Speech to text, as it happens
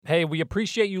Hey, we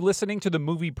appreciate you listening to the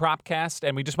Movie Propcast,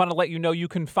 and we just want to let you know you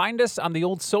can find us on the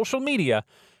old social media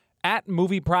at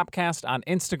Movie Propcast on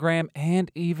Instagram and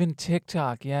even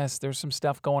TikTok. Yes, there's some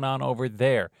stuff going on over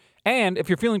there. And if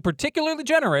you're feeling particularly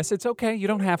generous, it's okay, you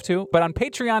don't have to. But on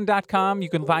patreon.com, you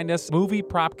can find us Movie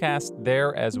Propcast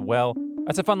there as well.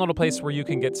 That's a fun little place where you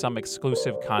can get some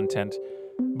exclusive content.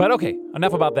 But okay,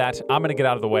 enough about that. I'm going to get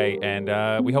out of the way,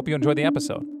 and we hope you enjoy the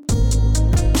episode.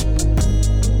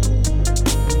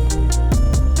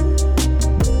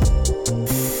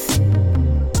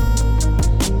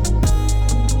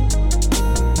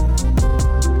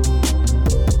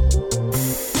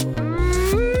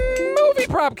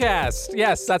 Propcast.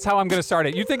 Yes, that's how I'm going to start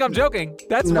it. You think I'm joking?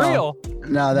 That's real.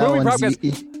 No, that Movie one's...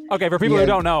 Propcast. Okay, for people who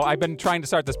don't know, I've been trying to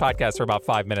start this podcast for about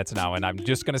 5 minutes now, and I'm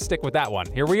just going to stick with that one.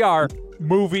 Here we are,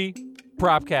 Movie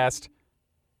Propcast.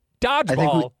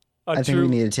 Dodgeball. I think we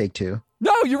need to take two.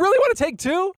 No, you really want to take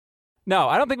two? No,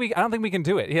 I don't think we can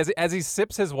do it. As he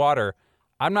sips his water,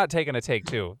 I'm not taking a take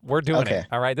two. We're doing it.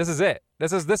 All right, this is it.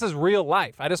 This is real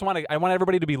life. I want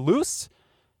everybody to be loose.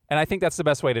 And I think that's the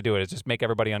best way to do it, is just make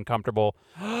everybody uncomfortable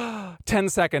 10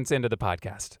 seconds into the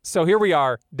podcast. So here we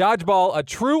are, Dodgeball, a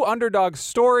true underdog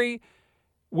story,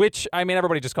 which, I mean,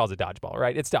 everybody just calls it Dodgeball,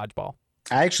 right? It's Dodgeball.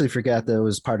 I actually forgot that it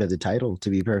was part of the title, to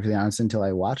be perfectly honest, until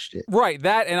I watched it. Right,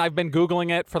 that, and I've been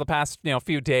Googling it for the past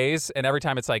few days, and every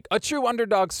time it's like, a true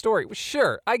underdog story.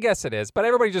 Sure, I guess it is, but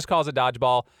everybody just calls it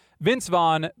Dodgeball. Vince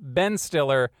Vaughn, Ben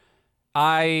Stiller.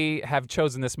 I have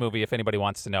chosen this movie, if anybody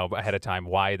wants to know ahead of time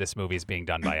why this movie is being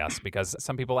done by us, because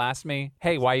some people asked me,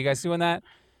 hey, why are you guys doing that?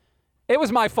 It was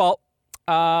my fault,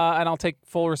 and I'll take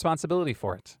full responsibility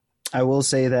for it. I will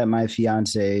say that my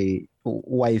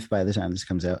wife, by the time this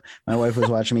comes out, my wife was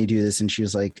watching me do this, and she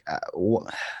was like,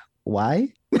 why?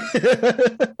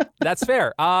 That's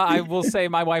fair. I will say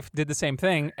my wife did the same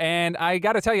thing, and I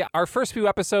got to tell you, our first few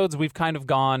episodes, we've kind of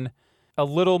gone a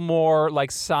little more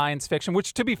like science fiction,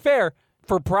 which, to be fair,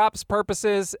 for props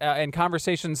purposes and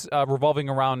conversations revolving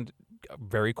around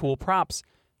very cool props,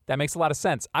 that makes a lot of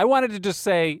sense. I wanted to just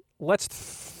say, let's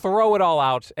throw it all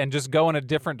out and just go in a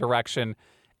different direction.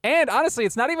 And honestly,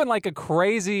 it's not even like a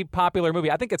crazy popular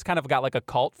movie. I think it's kind of got like a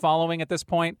cult following at this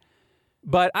point.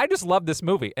 But I just love this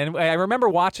movie. And I remember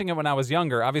watching it when I was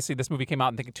younger. Obviously, this movie came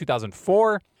out, I think, in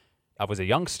 2004. I was a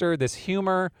youngster. This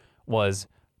humor was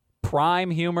prime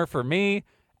humor for me,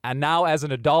 and now as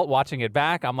an adult watching it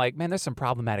back, I'm like, man, there's some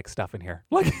problematic stuff in here.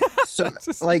 It's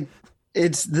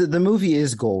the movie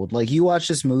is gold. Like, you watch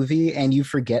this movie and you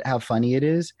forget how funny it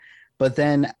is, but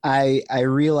then I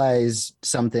realized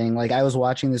something. Like, I was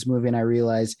watching this movie and I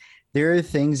realized there are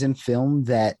things in film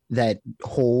that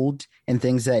hold and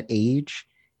things that age,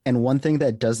 and one thing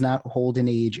that does not hold in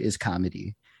age is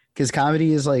comedy, because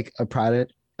comedy is like a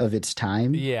product of its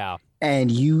time. Yeah.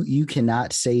 And you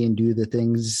cannot say and do the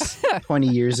things 20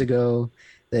 years ago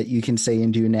that you can say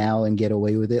and do now and get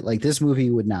away with it. Like, this movie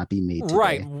would not be made today.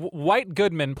 Right. White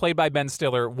Goodman, played by Ben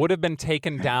Stiller, would have been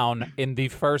taken down in the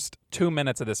first 2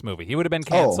 minutes of this movie. He would have been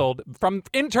canceled from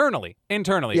internally.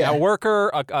 Yeah. A worker,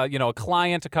 a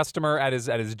client, a customer at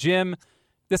his gym.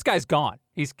 This guy's gone.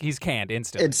 He's canned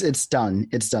instantly. It's done.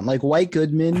 It's done. Like, White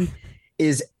Goodman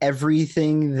is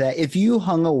everything that, if you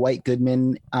hung a White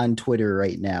Goodman on Twitter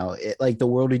right now, like, the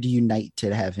world would unite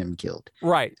to have him killed.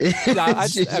 Right.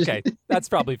 Okay, that's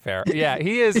probably fair. Yeah,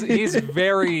 he's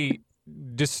very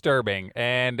disturbing,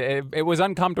 and it was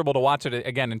uncomfortable to watch it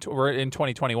again. We're in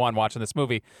 2021 watching this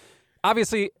movie.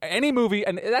 Obviously, any movie,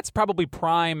 and that's probably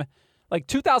prime, like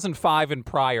 2005 and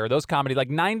prior, those comedy, like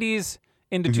 90s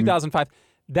into 2005,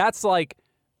 that's like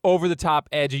over the top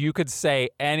edge. You could say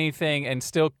anything and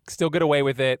still get away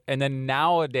with it. And then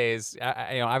nowadays,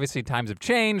 obviously times have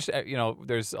changed.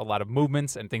 There's a lot of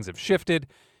movements and things have shifted.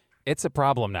 It's a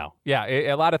problem now. Yeah,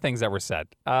 a lot of things that were said.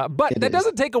 But that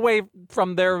doesn't take away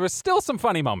from there was still some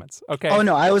funny moments, okay? Oh,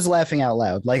 no, I was laughing out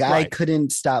loud. Like, right. I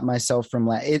couldn't stop myself from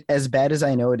laughing. As bad as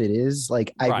I know it is,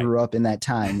 like, I grew up in that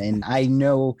time, and I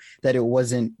know that it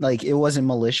wasn't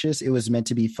malicious. It was meant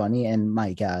to be funny, and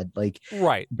my God, like,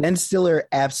 right. Ben Stiller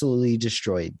absolutely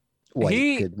destroyed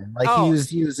White Goodman. Like,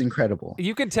 he was incredible.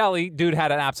 You could tell dude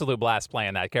had an absolute blast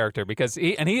playing that character, because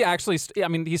he actually,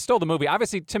 he stole the movie.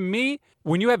 Obviously, to me,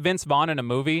 when you have Vince Vaughn in a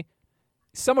movie,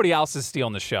 somebody else is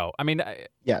stealing the show. I mean,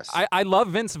 yes, I love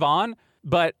Vince Vaughn,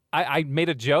 but I made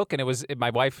a joke, and my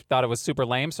wife thought it was super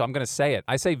lame, so I'm going to say it.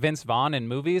 I say Vince Vaughn in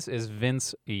movies is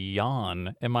Vince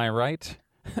Yawn. Am I right?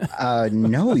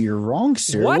 No, you're wrong,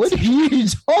 sir. What are you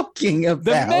talking about?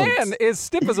 The man is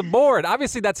stiff as a board.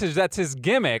 Obviously, that's his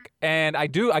gimmick. And I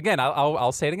do, again,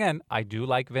 I'll say it again. I do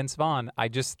like Vince Vaughn. I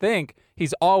just think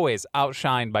he's always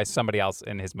outshined by somebody else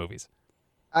in his movies.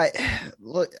 I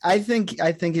look. I think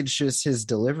it's just his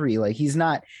delivery. Like he's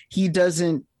not. He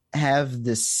doesn't have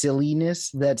the silliness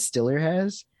that Stiller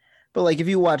has. But like if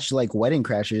you watch like Wedding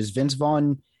Crashers, Vince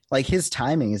Vaughn, like his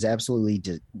timing is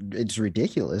it's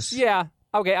ridiculous. Yeah.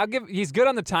 Okay, he's good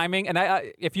on the timing, and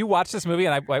if you watch this movie,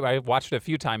 and I watched it a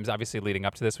few times, obviously leading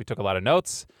up to this, we took a lot of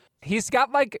notes. He's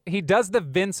got like he does the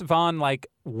Vince Vaughn like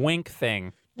wink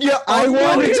thing. Yeah, I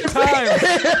wanted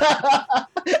to.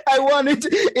 I wanted to.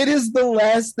 It is the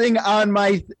last thing on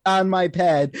my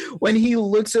pad when he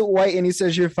looks at White and he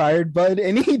says, "You're fired, bud,"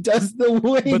 and he does the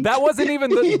wink. But that wasn't even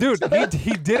the dude.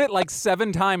 He did it like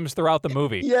 7 times throughout the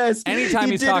movie. Yes, anytime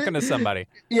he's talking to somebody.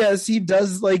 Yes, he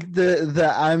does like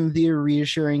the I'm the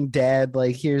reassuring dad.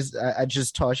 Like here's I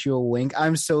just toss you a wink.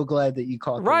 I'm so glad that you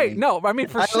caught right. The wink. No, I mean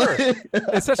for sure.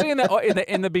 Especially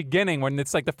in the beginning when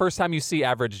it's like the first time you see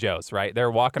Average Joes. Right, they're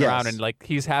walking around and like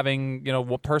he's having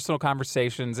personal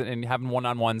conversations and having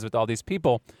one-on-ones with all these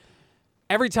people.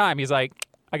 Every time he's like,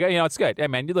 I got it's good. Hey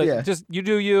man, you look just you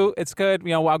do you. It's good.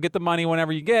 I'll get the money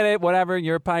whenever you get it. Whatever.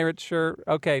 You're a pirate, sure.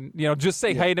 Okay. Just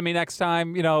say hey to me next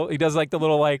time. He does like the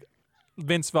little like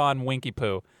Vince Vaughn winky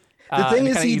poo. The thing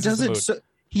is,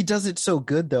 he does it so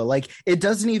good though. Like it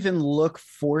doesn't even look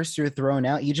forced or thrown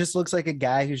out. He just looks like a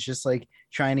guy who's just like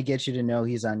trying to get you to know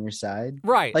he's on your side.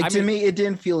 Right. Like to me, it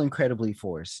didn't feel incredibly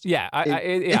forced. Yeah.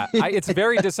 It's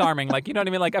very disarming. Like, you know what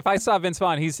I mean? Like if I saw Vince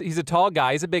Vaughn, he's a tall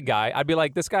guy, he's a big guy. I'd be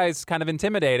like, this guy's kind of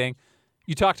intimidating.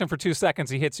 You talk to him for 2 seconds,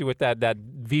 he hits you with that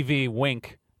VV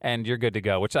wink, and you're good to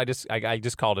go. Which I just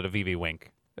called it a VV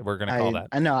wink. We're gonna call that.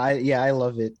 I know. I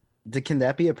love it. Can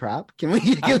that be a prop? Can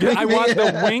we? I want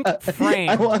the wink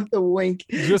frame. I want the wink.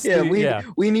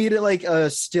 We need like a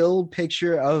still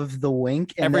picture of the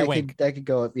wink, and that could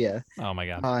go up. Yeah. Oh my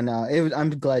god. Oh no,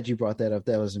 I'm glad you brought that up.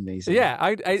 That was amazing. Yeah,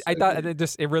 I thought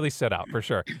it really stood out for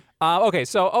sure. Okay,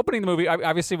 so opening the movie,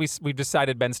 obviously we've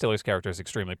decided Ben Stiller's character is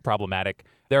extremely problematic.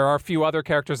 There are a few other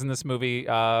characters in this movie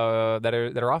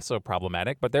that are also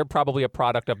problematic, but they're probably a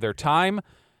product of their time.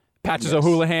 Patches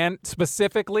O'Houlihan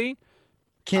specifically.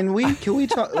 Can we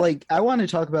talk like I want to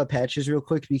talk about Patches real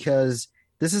quick because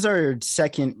this is our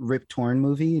second Rip Torn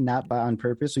movie, not on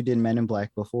purpose. We did Men in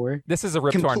Black before. This is a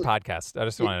Rip Torn podcast. I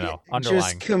just want to know.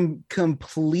 Underlying. Just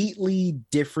completely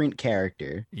different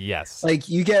character. Yes. Like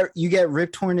you get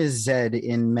Rip Torn as Zed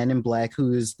in Men in Black,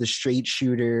 who is the straight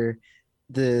shooter,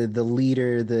 the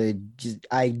leader,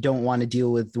 I don't want to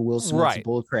deal with the Will Smith's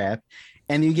bullcrap.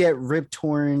 And you get Rip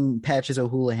Torn Patches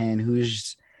O'Houlihan,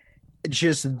 who's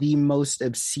just the most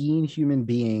obscene human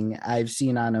being I've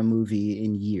seen on a movie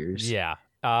in years. Yeah,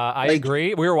 I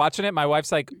agree. We were watching it. My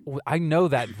wife's like, I know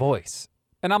that voice.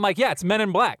 And I'm like, yeah, it's Men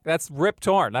in Black. That's Rip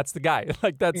Torn. That's the guy.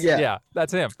 Like, that's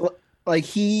him.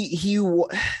 Like you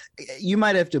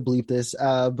might have to bleep this,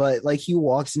 but like he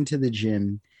walks into the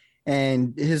gym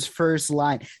and his first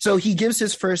line. So he gives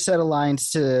his first set of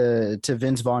lines to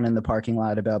Vince Vaughn in the parking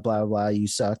lot about blah, blah, you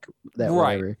suck, that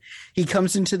whatever. He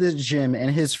comes into the gym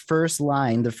and his first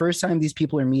line, the first time these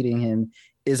people are meeting him,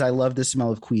 is I love the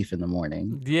smell of queef in the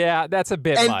morning. Yeah, that's a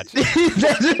bit much.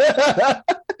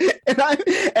 And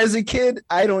as a kid,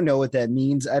 I don't know what that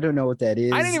means. I don't know what that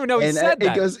is. I didn't even know he said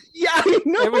that. It goes, yeah, I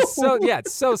know. It was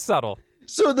it's so subtle.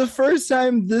 So the first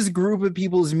time this group of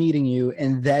people is meeting you,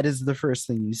 and that is the first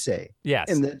thing you say. Yes.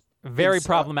 Very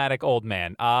problematic old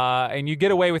man. And you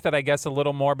get away with it, I guess, a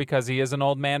little more because he is an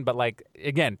old man. But like,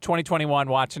 again, 2021,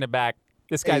 watching it back,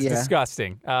 this guy's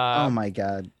disgusting. Oh my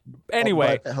God.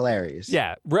 Anyway. Hilarious.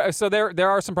 Yeah. So there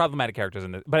are some problematic characters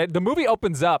in this. But the movie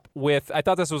opens up with, I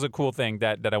thought this was a cool thing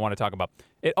that I want to talk about.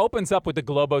 It opens up with the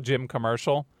Globo Gym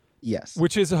commercial. Yes.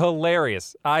 Which is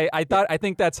hilarious. I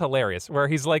think that's hilarious. Where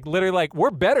he's like literally like, we're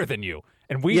better than you.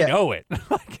 And we know it.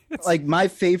 Like my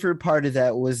favorite part of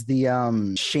that was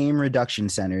the shame reduction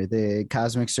center, the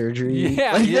cosmic surgery.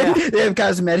 Yeah, They have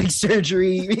cosmetic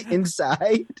surgery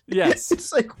inside. Yes.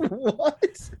 It's like,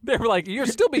 what? They were like, you'll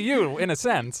still be you in a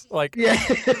sense. Like,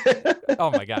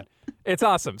 oh my God. It's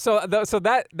awesome. So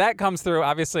that comes through,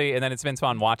 obviously, and then it's Vince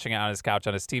Vaughn watching it on his couch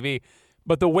on his TV.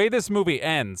 But the way this movie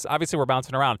ends, obviously we're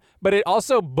bouncing around, but it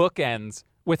also bookends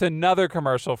with another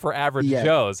commercial for Average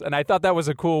Joes. And I thought that was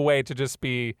a cool way to just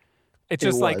be, it's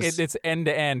just it's end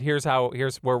to end. Here's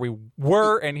where we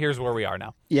were and here's where we are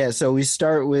now. Yeah, so we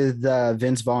start with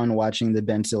Vince Vaughn watching the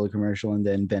Ben Stiller commercial and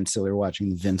then Ben Stiller watching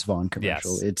the Vince Vaughn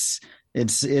commercial. Yes.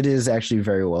 It is actually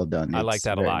very well done. I like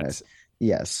that a lot. Nice.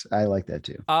 Yes, I like that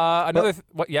too.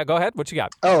 Go ahead. What you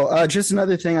got? Just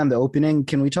another thing on the opening.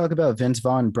 Can we talk about Vince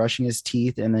Vaughn brushing his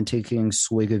teeth and then taking a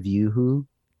swig of Yoo-hoo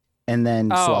and then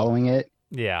swallowing it?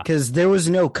 Yeah. Because there was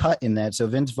no cut in that. So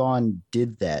Vince Vaughn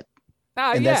did that.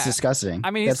 And that's Yeah. disgusting.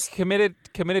 I mean, he's That's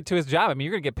committed to his job. I mean,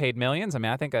 you're gonna get paid millions. I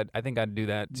mean, I think I'd do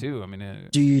that too. I mean,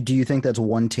 do you think that's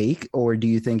one take, or do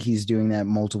you think he's doing that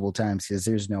multiple times? Because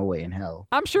there's no way in hell.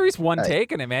 I'm sure he's one I,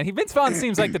 taking it, man. Vince Vaughn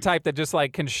seems like the type that just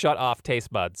like can shut off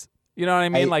taste buds. You know what I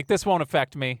mean? I Like this won't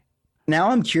affect me.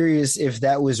 Now I'm curious if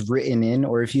that was written in,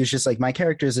 or if he was just like, my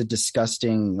character is a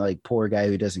disgusting, like, poor guy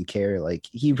who doesn't care. Like,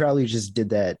 he probably just did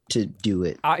that to do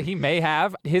it. He may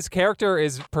have. His character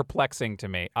is perplexing to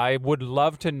me. I would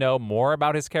love to know more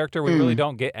about his character. We really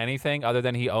don't get anything other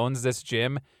than he owns this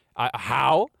gym.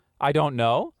 How? I don't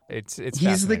know.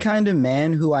 He's the kind of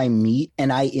man who I meet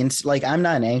and like, I'm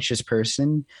not an anxious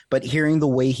person, but hearing the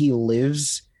way he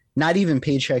lives, not even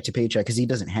paycheck to paycheck, because he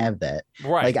doesn't have that.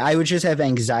 Right. Like, I would just have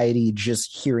anxiety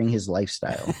just hearing his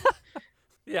lifestyle.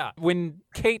 Yeah. When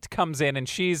Kate comes in and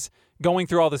she's going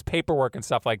through all this paperwork and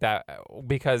stuff like that,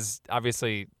 because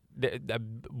obviously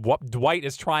Dwight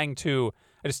is trying to.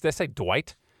 Did I say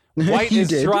Dwight? Dwight is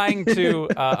trying to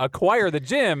acquire the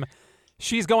gym.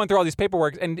 She's going through all these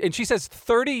paperwork, and she says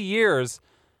 30 years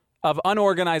of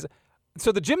unorganized.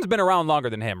 So the gym's been around longer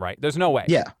than him, right? There's no way.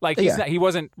 Yeah. Like he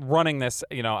wasn't running this,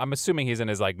 I'm assuming he's in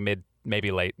his like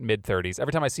maybe late mid 30s.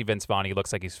 Every time I see Vince Vaughn, he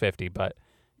looks like he's 50, but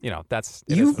that's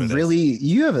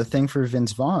you have a thing for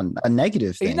Vince Vaughn, a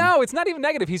negative thing. No, it's not even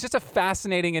negative. He's just a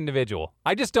fascinating individual.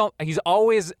 I just don't he's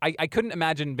always I couldn't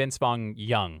imagine Vince Vaughn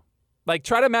young. Like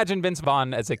try to imagine Vince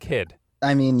Vaughn as a kid.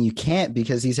 I mean, you can't,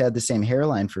 because he's had the same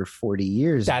hairline for 40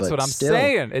 years. That's what I'm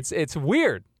saying. It's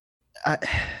weird.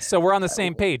 So we're on the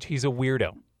same page. He's a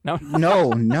weirdo.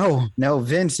 No,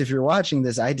 Vince, if you're watching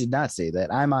this, I did not say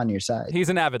that. I'm on your side. He's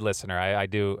an avid listener.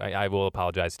 I will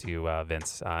apologize to you,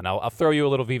 Vince. And I'll throw you a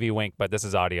little VV wink, but this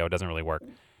is audio. It doesn't really work.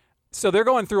 So they're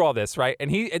going through all this, right?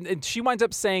 And she winds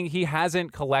up saying he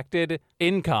hasn't collected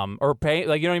income or pay,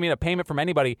 like, you know what I mean? A payment from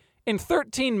anybody in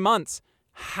 13 months.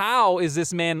 How is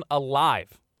this man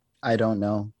alive? I don't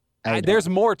know. There's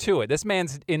more to it. This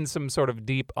man's in some sort of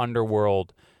deep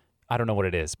underworld. I don't know what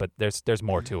it is, but there's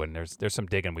more to it. And there's some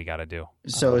digging we got to do.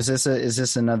 So is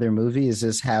this another movie? Is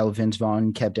this how Vince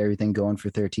Vaughn kept everything going for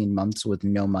 13 months with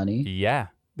no money? Yeah,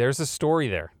 there's a story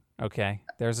there. Okay,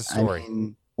 there's a story. I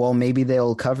mean, well, maybe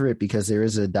they'll cover it because there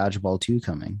is a Dodgeball 2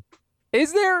 coming.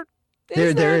 Is there?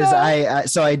 There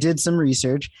is. So I did some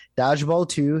research. Dodgeball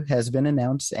 2 has been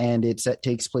announced, and it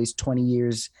takes place 20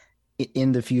 years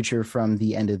in the future from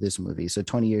the end of this movie. So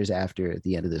 20 years after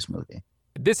the end of this movie.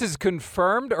 This is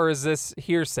confirmed, or is this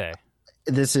hearsay?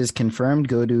 This is confirmed.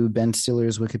 Go to Ben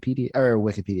Stiller's IMDb.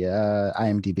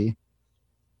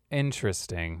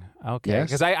 Interesting. Okay.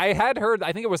 Because I had heard,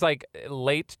 I think it was like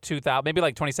late 2000, maybe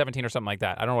like 2017 or something like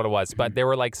that. I don't know what it was, but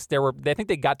I think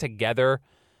they got together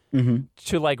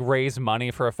to like raise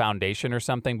money for a foundation or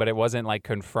something, but it wasn't like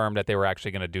confirmed that they were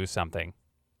actually going to do something.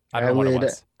 I don't know what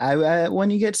it was. When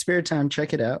you get spare time,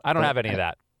 check it out. I don't have any of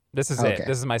that. This is it.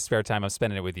 This is my spare time. I'm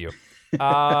spending it with you.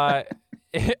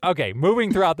 Okay,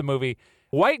 moving throughout the movie,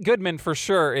 White Goodman for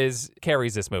sure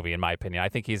carries this movie in my opinion. I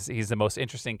think he's the most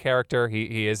interesting character.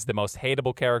 He is the most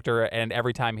hateable character, and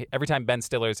every time Ben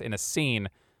Stiller's in a scene,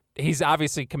 he's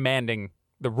obviously commanding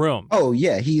the room. Oh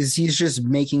yeah, he's just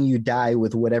making you die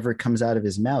with whatever comes out of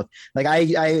his mouth. Like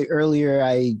I earlier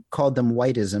I called them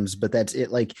whiteisms, but that's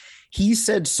it. Like he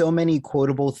said so many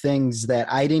quotable things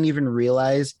that I didn't even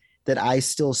realize that I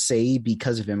still say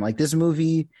because of him. Like this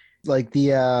movie, like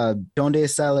the Donde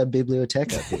está la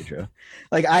biblioteca, Pedro.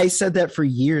 Like I said that for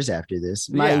years after this.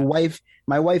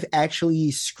 My wife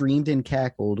actually screamed and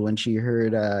cackled when she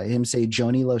heard him say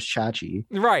Joni loves Chachi.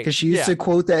 Right. Because she used to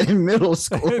quote that in middle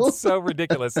school. It's so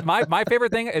ridiculous. My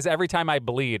favorite thing is every time I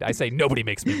bleed, I say, nobody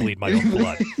makes me bleed my own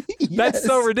blood. Yes. That's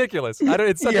so ridiculous.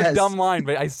 It's such a dumb line,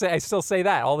 but I still say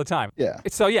that all the time. Yeah.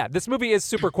 So yeah, this movie is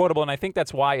super quotable, and I think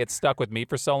that's why it stuck with me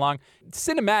for so long.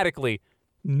 Cinematically,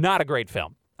 not a great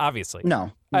film. Obviously.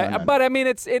 No. But I mean,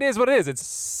 it is what it is. It's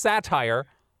satire.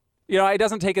 It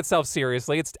doesn't take itself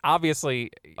seriously. It's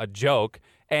obviously a joke.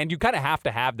 And you kind of have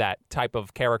to have that type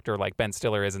of character like Ben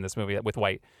Stiller is in this movie with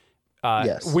White.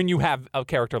 Yes. When you have a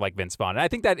character like Vince Vaughn. And I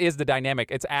think that is the dynamic.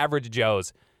 It's average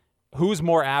Joes. Who's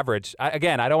more average?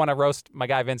 Again, I don't want to roast my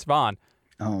guy Vince Vaughn.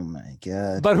 Oh, my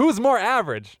God. But who's more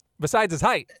average, besides his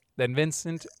height, than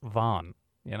Vincent Vaughn?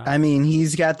 I mean,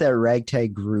 he's got that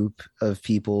ragtag group of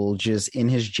people just in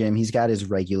his gym. He's got his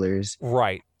regulars.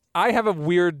 Right. I have a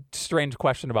weird, strange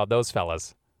question about those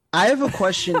fellas. I have a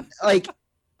question.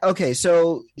 Okay,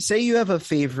 so say you have a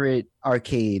favorite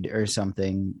arcade or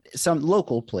something, some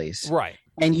local place. Right.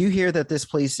 And you hear that this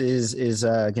place is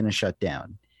going to shut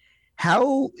down.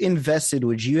 How invested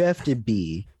would you have to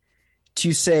be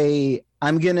to say,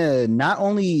 I'm gonna not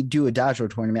only do a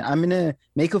dodgeball tournament, I'm gonna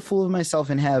make a fool of myself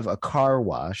and have a car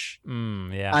wash.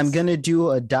 Yes. I'm gonna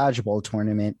do a dodgeball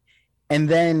tournament, and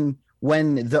then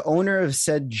when the owner of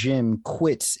said gym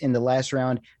quits in the last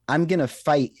round, I'm gonna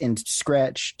fight and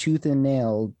scratch tooth and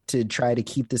nail to try to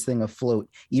keep this thing afloat,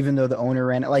 even though the owner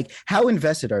ran it. Like, how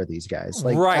invested are these guys?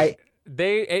 Like, right.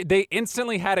 They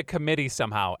instantly had a committee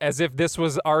somehow, as if this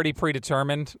was already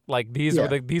predetermined. Like these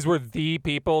were the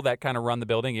people that kind of run the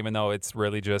building, even though it's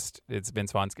really just it's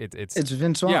Vince Vaughn's. It's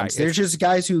Vince Vaughn's. They're just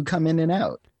guys who come in and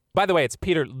out. By the way, it's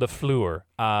Peter Lafleur.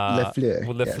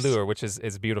 Lafleur, yes. which is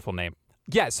a beautiful name.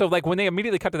 Yeah. So like when they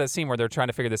immediately cut to that scene where they're trying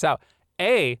to figure this out,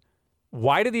 A,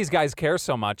 why do these guys care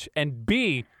so much? And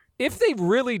B, if they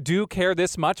really do care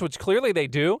this much, which clearly they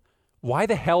do, why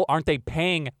the hell aren't they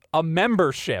paying a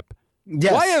membership?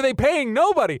 Yes. Why are they paying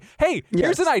nobody? Hey,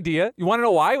 here's an idea. You want to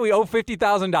know why we owe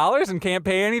 $50,000 and can't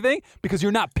pay anything? Because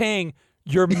you're not paying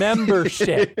your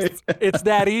membership. It's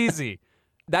that easy.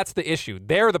 That's the issue.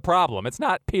 They're the problem. It's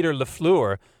not Peter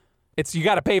Lafleur. It's you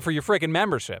got to pay for your freaking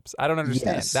memberships. I don't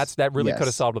understand. Yes. That really could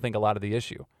have solved, I think, a lot of the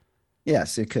issue.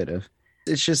 Yes, it could have.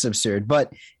 It's just absurd.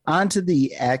 But on to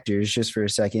the actors just for a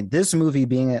second. This movie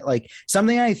being like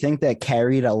something I think that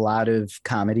carried a lot of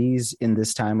comedies in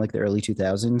this time, like the early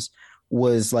 2000s,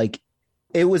 was like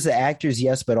it was the actors,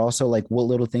 yes, but also like what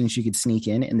little things you could sneak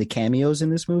in and the cameos in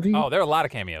this movie. Oh, there are a lot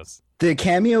of cameos. The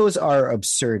cameos are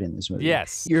absurd in this movie.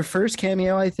 Yes. Your first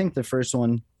cameo, I think the first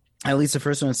one, at least the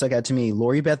first one that stuck out to me,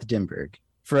 Lori Beth Denberg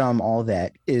from All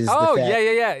That is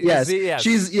yeah. Yes.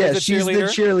 She's the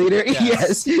cheerleader.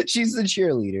 Yes, she's the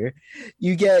cheerleader.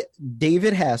 You get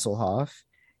David Hasselhoff.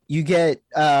 You get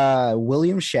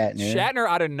William Shatner. Shatner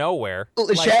out of nowhere.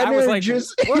 Like, Shatner I was like,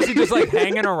 just was he just like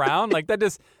hanging around? Like that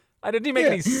just I didn't even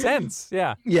make any sense.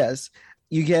 Yeah. Yes.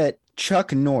 You get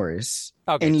Chuck Norris.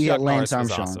 Okay, and you Chuck get Lance Norris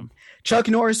was Armstrong. awesome. Chuck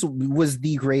Norris was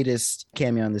the greatest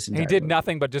cameo in this entire He did movie.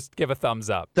 nothing but just give a thumbs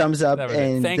up. Thumbs up.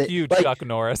 And thank you, like, Chuck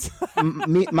Norris.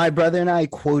 my brother and I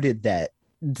quoted that.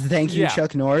 Thank you,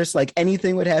 Chuck Norris. Like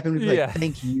anything would happen, we'd be like,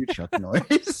 thank you, Chuck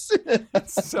Norris.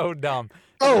 So dumb.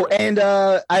 Oh, and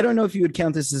I don't know if you would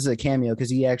count this as a cameo because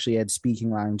he actually had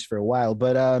speaking lines for a while,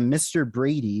 but Mr.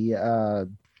 Brady,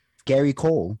 Gary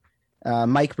Cole,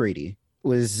 Mike Brady, he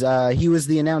was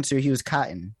the announcer. He was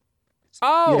Cotton.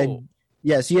 Oh.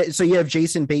 Yes. So you have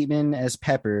Jason Bateman as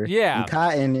Pepper. Yeah. And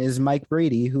Cotton is Mike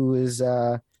Brady, who is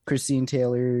Christine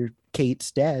Taylor,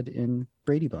 Kate's dad in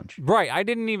Brady Bunch. Right. I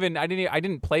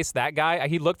didn't place that guy.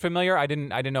 He looked familiar. I didn't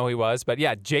know who he was, but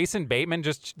yeah, Jason Bateman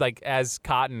just like as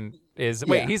Cotton is.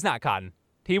 Wait, he's not Cotton.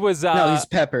 He was no, he's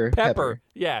Pepper. Pepper.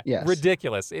 Yeah. Yes.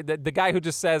 Ridiculous. The guy who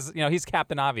just says, he's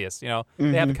Captain Obvious. They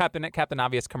have the Captain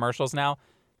Obvious commercials now.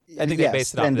 I think they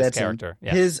based it off this character.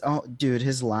 Yeah.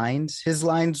 His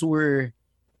lines were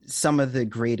some of the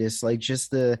greatest. Like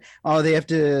just they have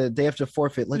to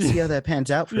forfeit. Let's see how that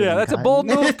pans out for him. Yeah, that's Cotton. a bold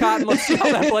move, Cotton. Let's see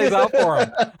how that plays out for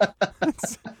him.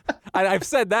 I've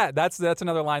said that. That's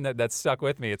another line that stuck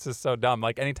with me. It's just so dumb.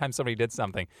 Like anytime somebody did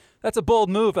something, that's a bold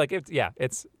move. Like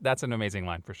that's an amazing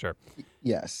line for sure.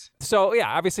 Yes. So yeah,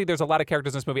 obviously there's a lot of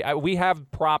characters in this movie. We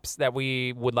have props that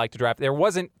we would like to draft. There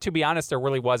wasn't, to be honest, there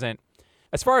really wasn't.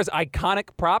 As far as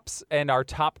iconic props and our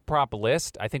top prop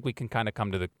list, I think we can kind of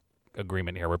come to the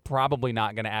agreement here. We're probably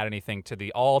not going to add anything to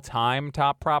the all-time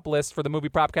top prop list for the movie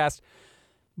Propcast,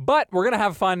 but we're going to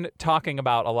have fun talking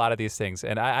about a lot of these things,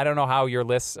 and I don't know how your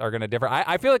lists are going to differ.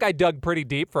 I feel like I dug pretty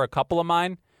deep for a couple of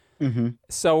mine,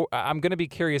 so I'm going to be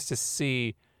curious to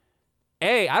see.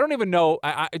 I don't even know,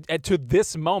 to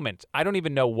this moment, I don't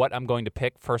even know what I'm going to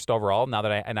pick first overall, now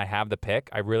that I have the pick.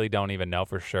 I really don't even know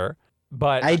for sure.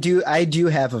 But I do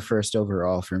have a first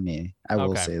overall for me. I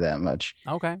will say that much.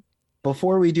 Okay.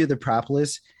 Before we do the prop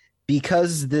list,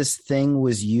 because this thing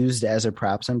was used as a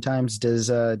prop sometimes,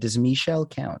 does Michelle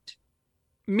count?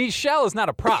 Michelle is not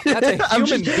a prop. That's a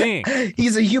human being.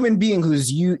 He's a human being who's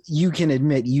you can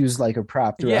admit used like a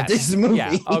prop throughout this movie.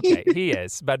 Yeah, okay, he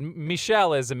is. But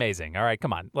Michelle is amazing. All right,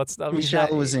 come on.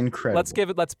 Michelle was incredible.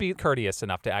 Let's be courteous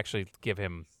enough to actually give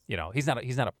him, he's not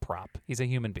a prop. He's a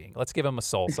human being. Let's give him a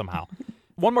soul somehow.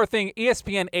 One more thing,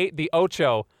 ESPN 8, The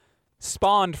Ocho,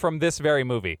 spawned from this very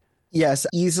movie. Yes,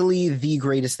 easily the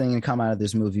greatest thing to come out of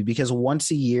this movie, because once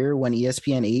a year when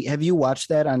ESPN 8, have you watched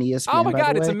that on ESPN? Oh my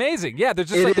God, it's amazing. Yeah, they're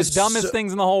just the dumbest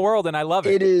things in the whole world, and I love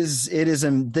it. It is.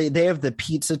 They have the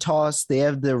pizza toss. They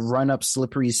have the run up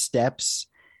slippery steps.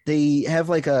 They have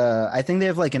I think they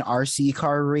have like an RC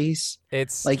car race.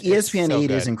 It's like ESPN so 8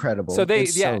 good. is incredible. So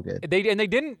so good. They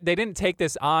didn't take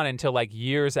this on until like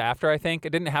years after. I think it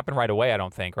didn't happen right away. I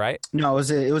don't think, right? No,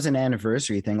 it was an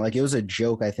anniversary thing. Like it was a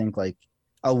joke. I think like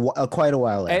Quite a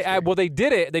while after. Well, they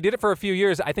did it. They did it for a few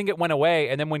years. I think it went away,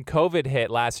 and then when COVID hit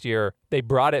last year, they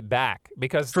brought it back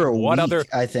because For a week,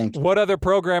 I think. what other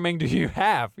programming do you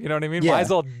have? You know what I mean? Yeah. Might as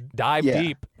well dive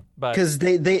deep. But because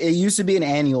it used to be an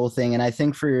annual thing, and I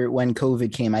think for when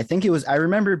COVID came, I think it was, I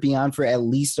remember it being on for at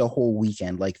least a whole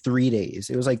weekend, like 3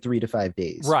 days. It was like 3 to 5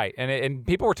 days. Right, and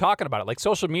people were talking about it. Like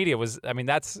social media was. I mean,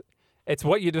 it's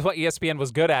what ESPN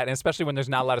was good at, and especially when there's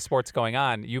not a lot of sports going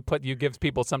on, you give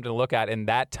people something to look at in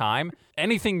that time.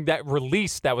 Anything that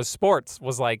released that was sports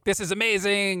was like, this is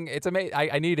amazing. It's amazing.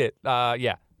 I need it.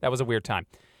 Yeah, that was a weird time,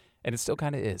 and it still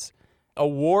kind of is.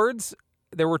 Awards.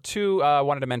 There were two I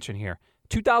wanted to mention here.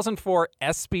 2004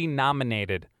 ESPY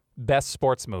nominated Best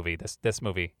Sports Movie. This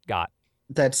movie got.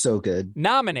 That's so good.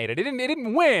 Nominated. It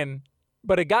didn't win,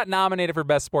 but it got nominated for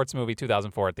Best Sports Movie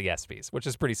 2004 at the ESPYs, which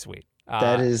is pretty sweet.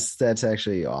 That's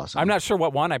actually awesome. I'm not sure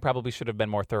what won. I probably should have been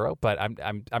more thorough, but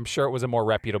I'm sure it was a more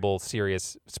reputable,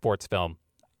 serious sports film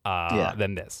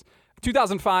than this.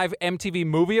 2005 MTV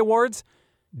Movie Awards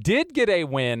did get a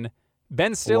win.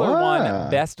 Ben Stiller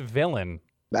won Best Villain.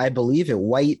 I believe it.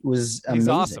 White was amazing. He's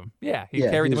awesome. Yeah, he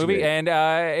carried the movie. Great. And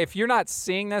if you're not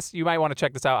seeing this, you might want to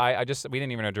check this out. We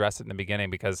didn't even address it in the beginning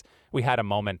because we had a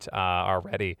moment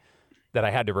already that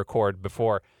I had to record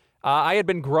before. I had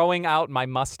been growing out my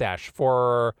mustache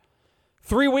for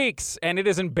 3 weeks, and it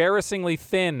is embarrassingly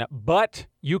thin, but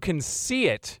you can see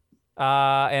it.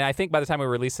 And I think by the time we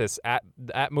release this at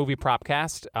Movie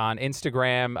Propcast on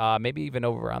Instagram, maybe even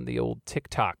over on the old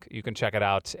TikTok, you can check it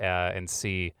out and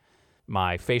see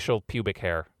my facial pubic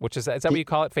hair, which is that what you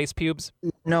call it? Face pubes?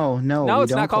 No,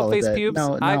 it's not called face pubes.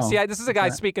 No, this is a guy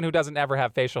speaking who doesn't ever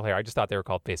have facial hair. I just thought they were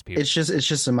called face pubes. It's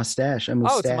just a mustache.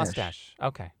 Oh, it's a mustache.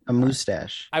 Okay, a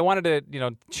mustache. I wanted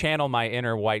to, channel my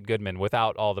inner White Goodman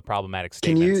without all the problematic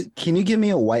statements. Can you give me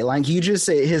a white line? Can you just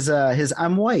say his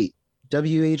I'm white?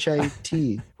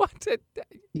 WHIT. What?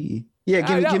 Yeah,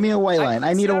 give me a white line.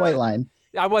 I need a white line.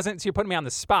 So you're putting me on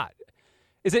the spot.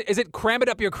 Is it cram it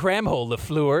up your cram hole,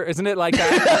 LaFleur? Isn't it like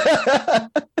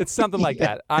that? It's something like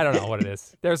that. I don't know what it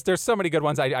is. There's so many good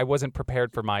ones. I wasn't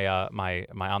prepared for my my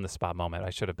on the spot moment.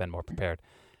 I should have been more prepared.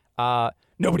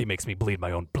 Nobody makes me bleed my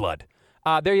own blood.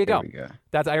 There you go. There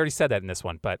we go. I already said that in this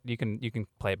one, but you can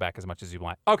play it back as much as you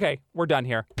want. Okay, we're done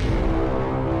here.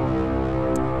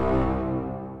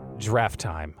 Draft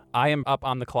time. I am up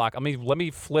on the clock. Let me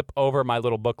flip over my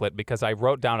little booklet because I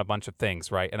wrote down a bunch of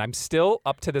things, right? And I'm still,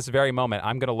 up to this very moment,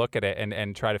 I'm going to look at it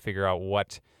and try to figure out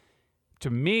what, to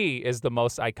me, is the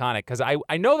most iconic. Because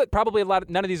I know that probably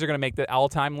none of these are going to make the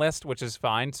all-time list, which is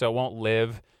fine, so it won't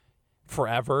live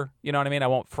forever. You know what I mean? I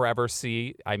won't forever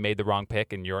see I made the wrong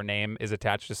pick and your name is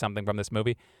attached to something from this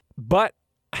movie. But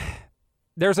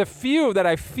there's a few that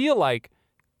I feel like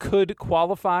could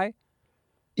qualify.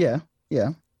 Yeah.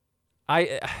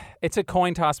 It's a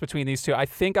coin toss between these two. I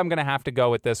think I'm going to have to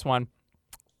go with this one,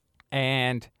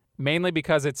 and mainly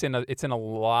because it's in a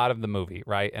lot of the movie,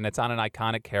 right? And it's on an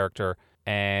iconic character,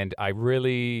 and I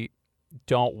really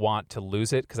don't want to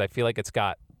lose it because I feel like it's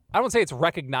got. I won't say it's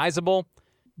recognizable,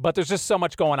 but there's just so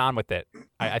much going on with it.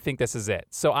 I think this is it.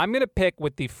 So I'm going to pick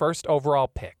with the first overall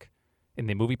pick in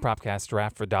the Movie Propcast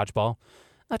draft for Dodgeball,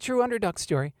 a true underdog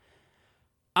story.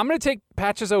 I'm going to take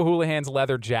Patches O'Houlihan's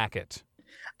leather jacket.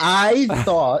 I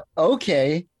thought,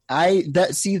 okay,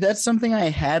 that's something I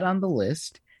had on the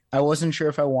list. I wasn't sure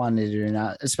if I wanted it or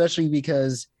not, especially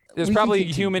because there's probably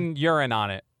human urine on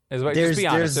it. Just be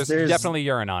honest. There's definitely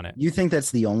urine on it. You think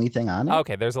that's the only thing on it?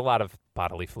 Okay, there's a lot of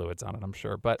bodily fluids on it, I'm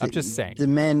sure, but I'm just saying. The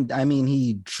man,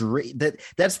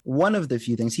 that's one of the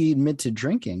few things he admitted to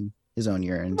drinking his own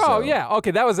urine. Oh, yeah.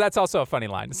 Okay, that's also a funny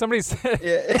line. Somebody's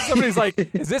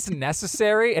like, is this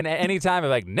necessary? And at any time, I'm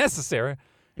like, necessary?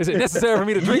 Is it necessary for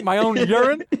me to drink my own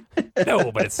urine?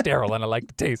 No, but it's sterile and I like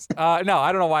the taste. No,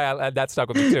 I don't know why that stuck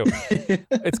with me too.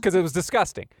 It's because it was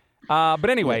disgusting. But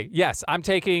anyway, yes, I'm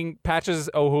taking Patches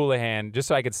O'Houlihan just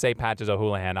so I could say Patches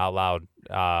O'Houlihan out loud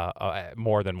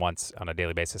more than once on a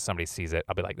daily basis. Somebody sees it,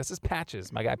 I'll be like, this is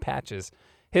Patches, my guy Patches.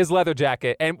 His leather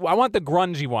jacket. And I want the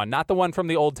grungy one, not the one from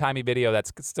the old-timey video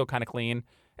that's still kind of clean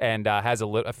and has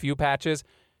a few patches.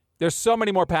 There's so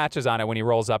many more patches on it when he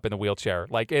rolls up in the wheelchair.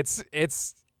 Like, it's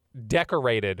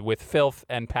decorated with filth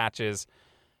and patches.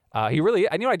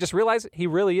 I just realized he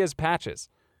really is Patches.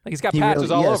 Like, he's got patches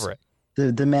all over it.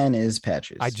 The man is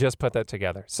Patches. I just put that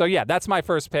together. So yeah, that's my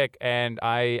first pick, and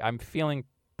I'm feeling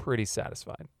pretty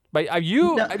satisfied. But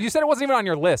you said it wasn't even on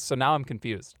your list, so now I'm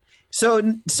confused. So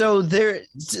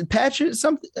Patches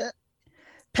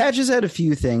had a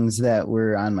few things that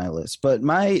were on my list, but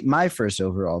my first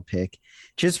overall pick,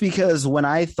 just because when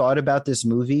I thought about this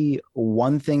movie,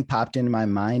 one thing popped into my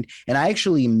mind, and I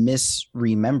actually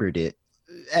misremembered it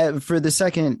For the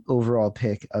second overall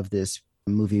pick of this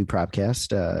movie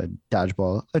propcast,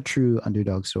 Dodgeball, a true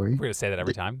underdog story. We're gonna say that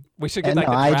every time. We should get like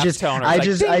No, the draft tone. I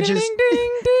just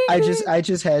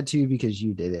had to because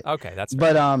you did it. Okay, that's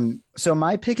fair. But so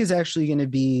my pick is actually going to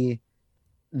be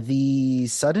the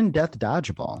sudden death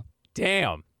Dodgeball.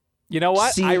 Damn. You know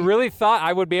what? See, I really thought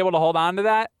I would be able to hold on to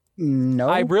that. No.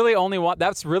 I really only want.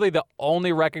 That's really the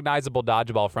only recognizable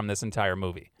Dodgeball from this entire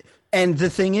movie. And the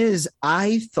thing is,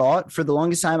 I thought for the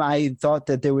longest time, I thought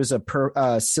that there was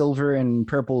a silver and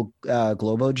purple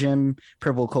Globo Gym,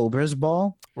 purple Cobra's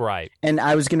ball. Right. And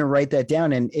I was going to write that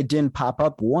down, and it didn't pop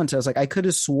up once. I was like, I could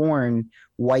have sworn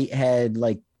White had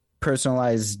like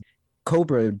personalized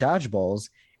Cobra dodgeballs.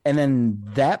 And then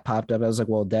that popped up. I was like,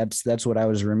 well, that's what I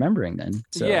was remembering then.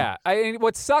 So. Yeah.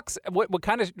 What sucks, what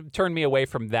kind of turned me away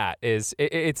from that is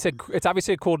it's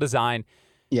obviously a cool design.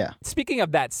 Yeah. Speaking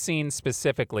of that scene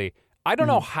specifically, I don't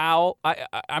know how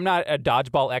I'm not a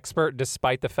dodgeball expert,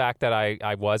 despite the fact that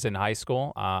I was in high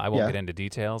school. I won't get into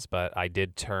details, but I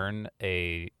did turn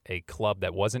a club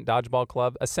that wasn't dodgeball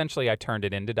club. Essentially, I turned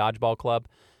it into dodgeball club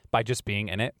by just being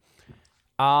in it.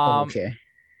 Okay.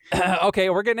 Okay,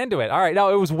 we're getting into it. All right.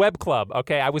 No, it was Web Club.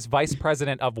 Okay, I was vice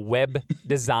president of Web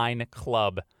Design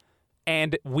Club,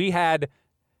 and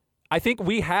I think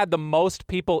we had the most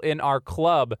people in our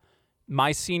club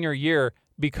my senior year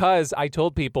because I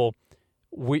told people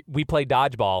we play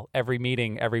dodgeball every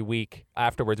meeting every week.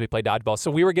 Afterwards, we play dodgeball. So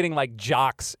we were getting like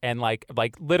jocks and like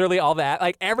literally all that.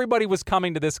 Like everybody was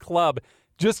coming to this club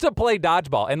just to play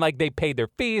dodgeball, and like they paid their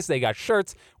fees, they got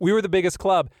shirts. We were the biggest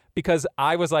club because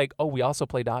I was like, oh, we also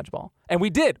play dodgeball, and we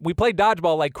did. We played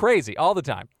dodgeball like crazy all the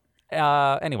time.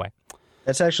 Anyway.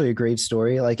 That's actually a great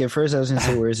story. Like at first I was going to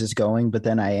say, where is this going? But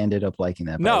then I ended up liking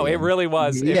that. No, it really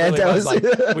was. It really was. Like,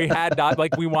 we had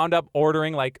we wound up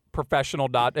ordering like professional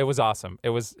dot. It was awesome. It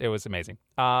was amazing.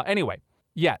 Anyway.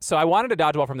 Yeah. So I wanted a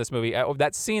dodgeball from this movie.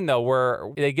 That scene though,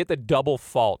 where they get the double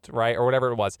fault, right? Or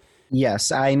whatever it was.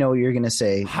 Yes. I know what you're going to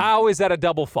say. How is that a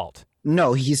double fault?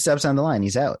 No, he steps on the line.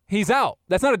 He's out. He's out.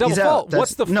 That's not a double fault.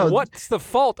 What's the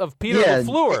fault of Peter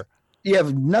LaFleur? You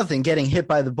have nothing getting hit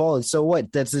by the ball. So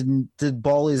what? The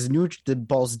ball is neutral. The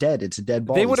ball's dead. It's a dead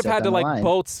ball. They would have had to like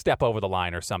both step over the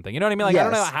line or something. You know what I mean? Like yes. I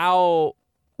don't know how.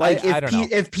 Like I don't know.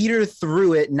 If Peter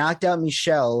threw it, knocked out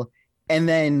Michelle, and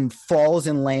then falls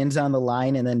and lands on the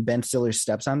line, and then Ben Stiller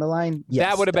steps on the line. Yes,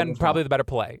 that would have been probably the better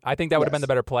play. I think that would have been the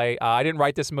better play. I didn't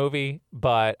write this movie,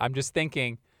 but I'm just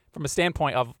thinking from a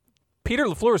standpoint of Peter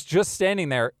LaFleur is just standing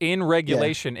there in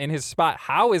regulation in his spot.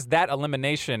 How is that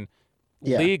elimination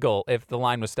legal if the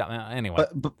line was stopped? Anyway.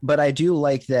 But I do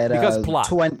like that because plot.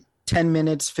 10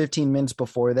 minutes, 15 minutes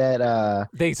before that,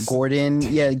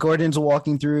 Gordon's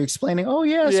walking through explaining, so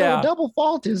a double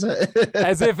fault is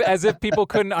as if people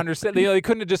couldn't understand. They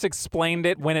couldn't have just explained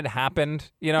it when it happened.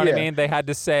 You know what I mean? They had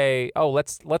to say,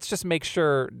 let's just make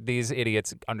sure these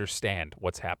idiots understand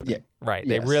what's happening. Yeah. Right.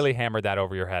 They really hammered that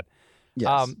over your head.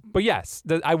 Yes. But yes,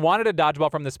 I wanted a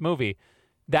dodgeball from this movie.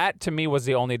 That to me was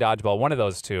the only dodgeball. One of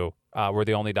those two were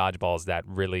the only dodgeballs that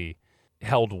really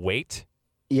held weight.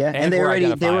 Yeah, and they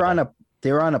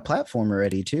were on a platform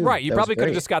already too. Right, you probably could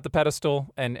have just got the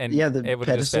pedestal and it would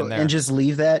have just been there. And just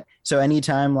leave that. So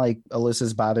anytime like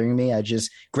Alyssa's bothering me, I just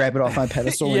grab it off my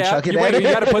pedestal and chuck it at her. You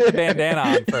got to put the bandana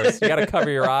on first. You got to cover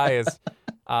your eyes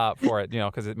for it,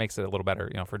 because it makes it a little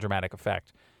better, for dramatic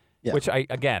effect. Yeah. Which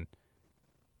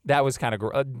that was kind of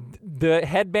the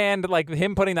headband, like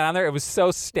him putting that on there. It was so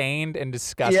stained and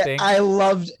disgusting. Yeah, I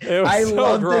loved it. I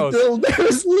loved gross. There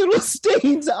was little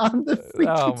stains on the freaking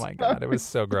Oh my God, it was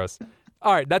so gross.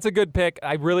 All right, that's a good pick.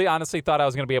 I really honestly thought I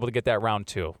was going to be able to get that round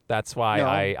two. That's why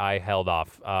I held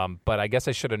off. But I guess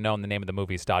I should have known the name of the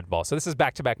movie is Dodgeball. So this is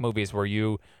back-to-back movies where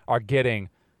you are getting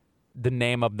the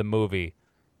name of the movie.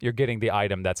 You're getting the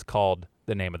item that's called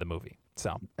the name of the movie.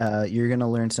 So you're going to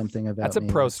learn something about That's a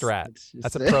pro strat.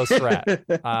 That's a pro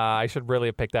strat. I should really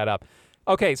have picked that up.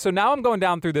 Okay, so now I'm going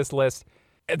down through this list.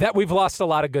 That we've lost a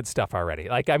lot of good stuff already.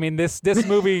 Like, I mean, this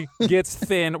movie gets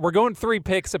thin. We're going 3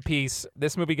 picks apiece.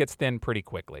 This movie gets thin pretty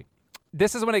quickly.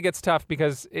 This is when it gets tough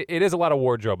because it is a lot of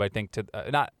wardrobe, I think, to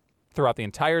not throughout the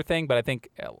entire thing, but I think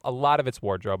a lot of it's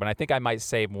wardrobe. And I think I might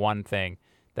save one thing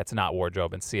that's not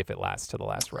wardrobe and see if it lasts to the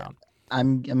last round.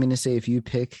 I'm going to say if you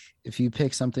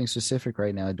pick something specific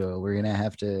right now, Doyle, we're going to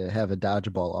have a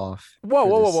dodgeball off.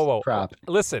 Whoa. Prop.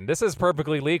 Listen, this is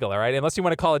perfectly legal, all right? Unless you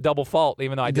want to call it double fault,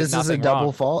 even though I did nothing wrong. This is a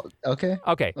double fault? Okay.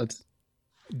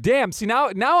 Damn, see, now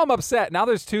I'm upset. Now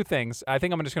there's 2 things. I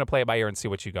think I'm just going to play it by ear and see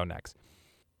what you go next.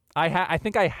 I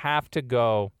think I have to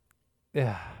go.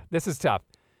 This is tough.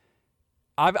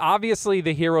 Obviously,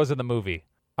 the heroes of the movie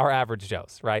are average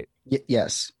Joes, right?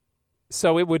 Yes.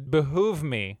 So it would behoove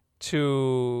me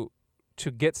to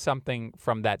get something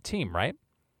from that team, right?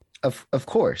 Of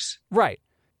course. Right.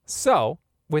 So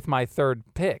with my third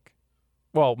pick,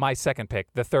 well, my second pick,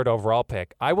 the third overall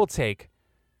pick, I will take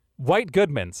White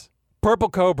Goodman's Purple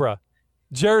Cobra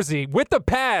jersey with the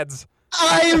pads.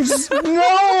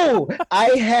 No!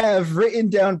 I have written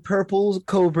down Purple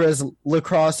Cobra's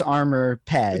lacrosse armor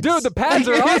pads. Dude, the pads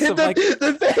are awesome.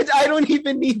 The pads, I don't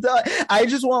even need I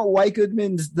just want White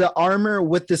Goodman's the armor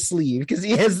with the sleeve because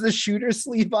he has the shooter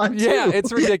sleeve on too. Yeah,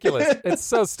 it's ridiculous. It's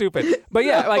so stupid. But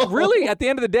yeah, really at the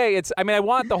end of the day, I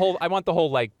want the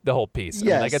whole piece.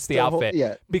 Yes, it's the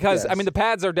outfit. Because yes. the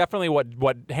pads are definitely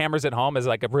what hammers it home as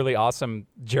like a really awesome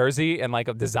jersey and like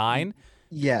a design.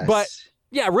 Yes. But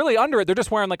yeah, really under it, they're just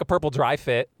wearing like a purple dry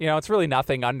fit. It's really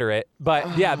nothing under it.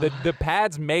 But yeah, the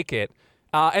pads make it.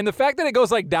 And the fact that it goes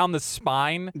like down the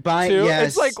spine too,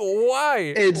 it's like,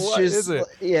 why?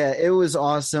 It was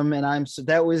awesome, and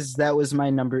that was my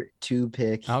number 2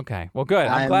 pick. Okay, well, good.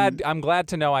 I'm glad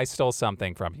to know I stole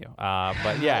something from you.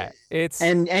 But yeah, it's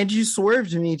and you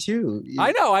swerved me too.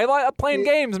 I know. I like playing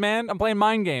games, man. I'm playing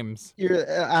mind games. You're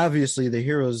obviously the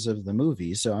heroes of the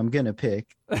movie, so I'm gonna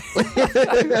pick.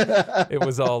 It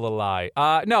was all a lie.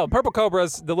 No, Purple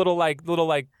Cobra's the little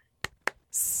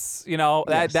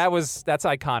Yes. that's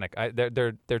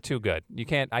iconic. They're too good. You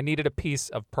can't. I needed a piece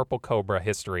of Purple Cobra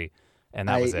history, and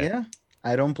that was it. Yeah,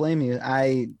 I don't blame you.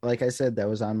 Like I said, that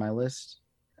was on my list.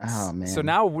 Oh man. So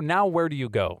now where do you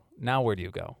go?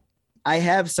 I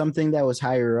have something that was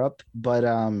higher up, but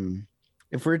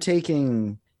if we're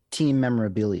taking team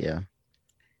memorabilia,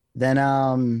 then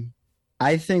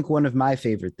I think one of my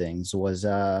favorite things was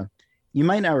you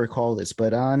might not recall this,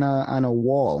 but on a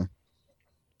wall.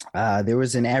 There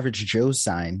was an Average Joe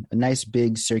sign, a nice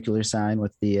big circular sign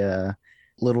with the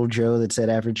little Joe that said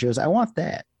Average Joe's. I want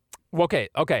that. Okay.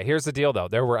 Here's the deal,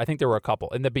 though. I think there were a couple.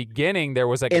 In the beginning, there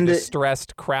was like a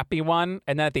distressed, crappy one,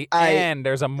 and then at the end,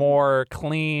 there's a more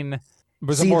clean.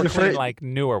 Like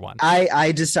newer one.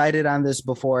 I decided on this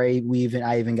before I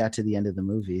even got to the end of the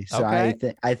movie. So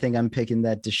okay. I think I'm picking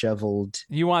that disheveled.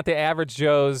 You want the Average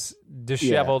Joe's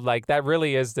disheveled, like that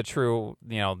really is the true,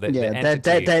 the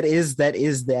entity. that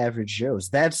is the Average Joe's.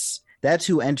 That's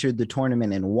who entered the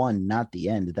tournament and won, not the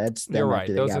end. You're right.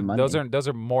 Those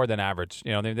are more than average.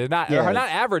 They're not they're not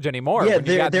average anymore. Yeah,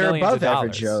 they're above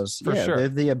Average Joe's. For sure. They're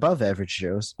the above Average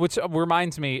Joe's. Which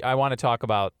reminds me, I want to talk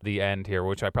about the end here,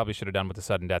 which I probably should have done with the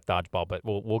sudden death dodgeball, but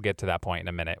we'll get to that point in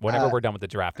a minute. Whenever we're done with the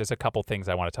draft, there's a couple things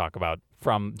I want to talk about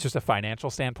from just a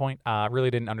financial standpoint. Really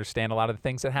didn't understand a lot of the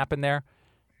things that happened there.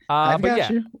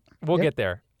 We'll get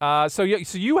there. So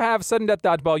you have sudden death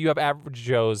dodgeball. You have Average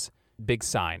Joe's big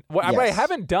sign. What I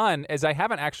haven't done is I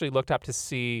haven't actually looked up to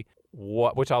see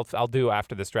which I'll do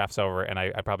after this draft's over, and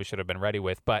I probably should have been ready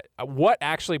with. But what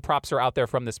actually props are out there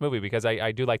from this movie? Because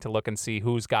I do like to look and see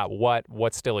who's got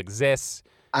what still exists.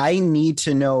 I need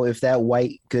to know if that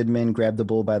White Goodman grab the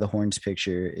bull by the horns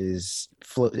picture is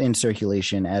in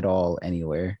circulation at all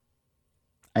anywhere.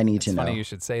 I need to know. It's funny you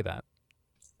should say that.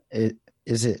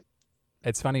 Is it?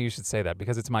 It's funny you should say that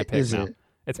because it's my pick now.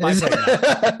 It's my pick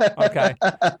now. Okay.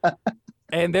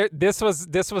 And this was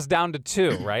down to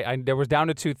 2, right? There was down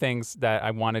to 2 things that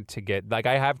I wanted to get. Like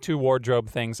I have 2 wardrobe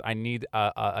things. I need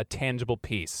a tangible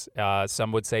piece.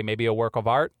 Some would say maybe a work of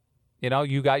art.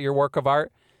 You got your work of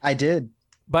art. I did.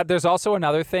 But there's also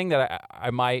another thing that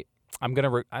I'm not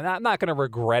gonna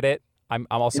regret it. I'm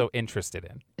also interested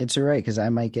in. It's all right because I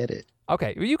might get it.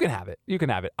 Okay, well, you can have it.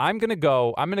 I'm gonna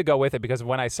go with it because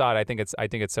when I saw it, I think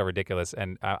it's so ridiculous,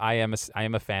 and I am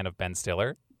a fan of Ben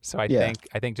Stiller. So I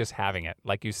think just having it,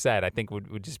 like you said, I think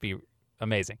would just be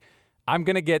amazing. I'm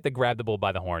gonna get the grab the bull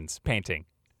by the horns painting.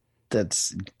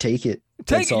 Take it.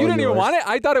 Take it. You didn't even want it?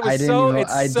 I thought it was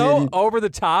so over the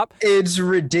top. It's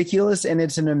ridiculous, and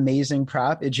it's an amazing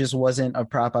prop. It just wasn't a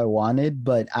prop I wanted,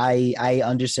 but I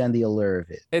understand the allure of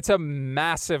it. It's a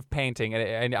massive painting,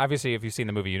 and obviously if you've seen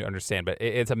the movie, you understand, but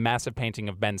it's a massive painting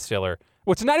of Ben Stiller,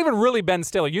 which is not even really Ben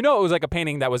Stiller. It was like a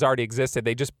painting that was already existed.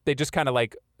 They just kind of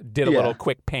like did a little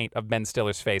quick paint of Ben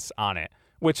Stiller's face on it,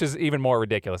 which is even more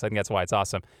ridiculous. I think that's why it's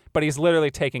awesome. But he's literally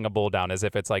taking a bull down as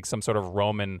if it's like some sort of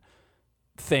Roman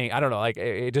thing. I don't know. Like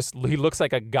he looks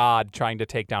like a god trying to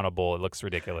take down a bull. It looks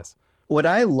ridiculous. What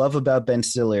I love about Ben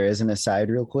Stiller, as an aside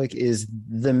real quick, is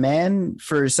the man,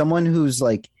 for someone who's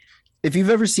like, if you've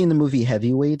ever seen the movie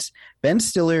Heavyweights, Ben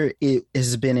Stiller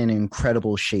has been in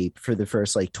incredible shape for the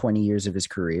first like 20 years of his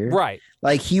career. Right.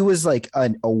 Like he was like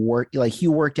he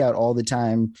worked out all the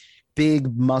time,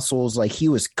 big muscles, like he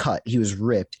was cut, he was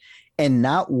ripped. And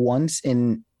not once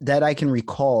in that I can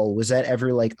recall was that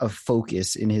ever like a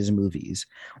focus in his movies.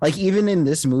 Like even in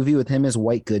this movie with him as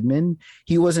White Goodman,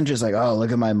 he wasn't just like, oh,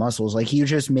 look at my muscles. Like he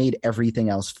just made everything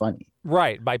else funny.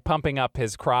 Right, by pumping up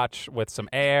his crotch with some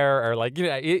air, or like,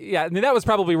 yeah. I mean, that was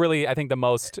probably really, I think, the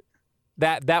most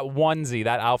that onesie,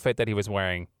 that outfit that he was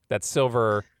wearing, that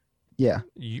silver. Yeah,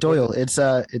 Doyle,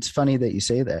 it's funny that you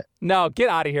say that. No, get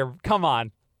out of here! Come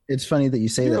on. It's funny that you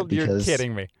say that because you're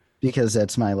kidding me. Because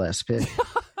that's my last pick.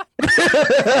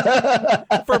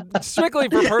 Strictly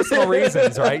for personal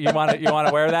reasons, right? You want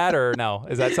to wear that, or no?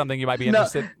 Is that something you might be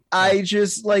interested? No. I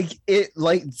just like it.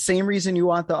 Like same reason you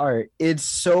want the art. It's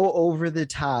so over the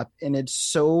top and it's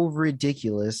so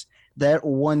ridiculous. That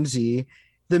onesie.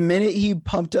 The minute he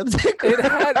pumped up the crowd. It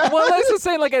had, well, I was just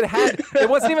saying, like, it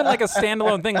wasn't even like a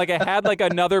standalone thing. Like, it had like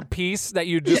another piece that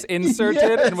you just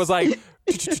inserted and was like,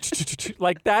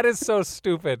 like, that is so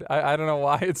stupid. I don't know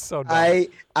why it's so dumb.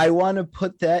 I want to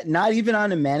put that, not even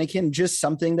on a mannequin, just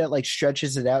something that like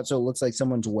stretches it out so it looks like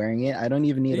someone's wearing it. I don't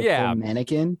even need a full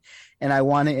mannequin. And I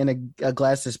want it in a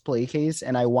glass display case,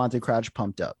 and I want the crotch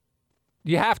pumped up.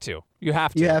 You have to.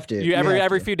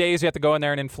 Every few days you have to go in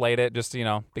there and inflate it, just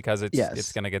because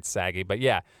it's going to get saggy. But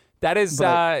yeah, that is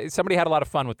somebody had a lot of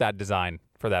fun with that design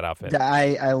for that outfit.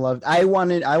 I loved. I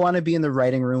want to be in the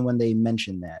writing room when they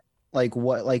mentioned that. Like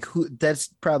what? Like who? That's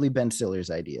probably Ben Stiller's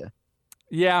idea.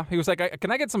 Yeah, he was like, "Can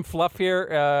I get some fluff here?"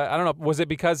 I don't know. Was it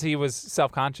because he was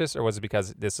self-conscious, or was it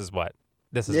because this is what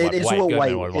White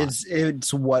Goodman would want?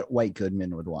 It's what White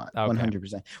Goodman would want.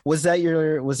 100%. Was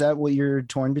that what you're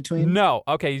torn between? No.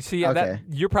 Okay. You see,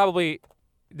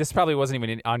 this probably wasn't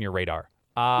even on your radar.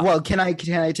 Well, can I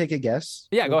take a guess?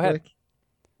 Yeah, go ahead.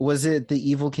 Was it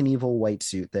the Evel Knievel white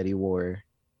suit that he wore?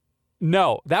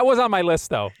 No, that was on my list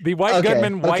though. The White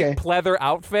Goodman white pleather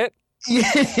outfit.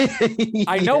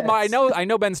 I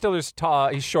know Ben Stiller's tall.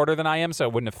 He's shorter than I am, so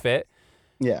it wouldn't have fit.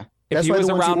 Yeah, that's why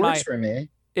the onesie works for me.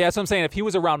 Yeah, that's what I'm saying. If he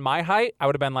was around my height, I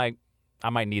would have been like, I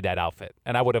might need that outfit.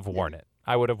 And I would have worn it.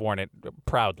 I would have worn it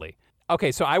proudly.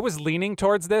 Okay, so I was leaning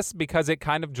towards this because it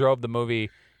kind of drove the movie.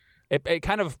 It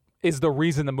kind of is the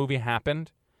reason the movie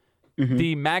happened. Mm-hmm.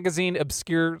 The magazine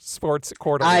Obscure Sports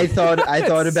Quarterly. I thought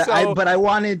about but I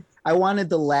wanted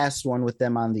the last one with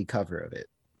them on the cover of it.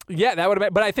 Yeah, that would have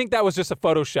been, but I think that was just a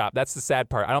Photoshop. That's the sad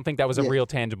part. I don't think that was a real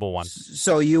tangible one.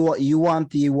 So you want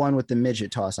the one with the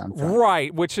midget toss on front.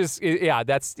 Right, which is,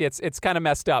 it's kind of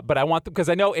messed up, but I want because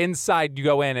I know inside you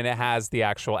go in and it has the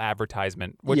actual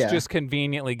advertisement, which just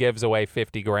conveniently gives away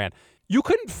 $50,000. You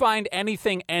couldn't find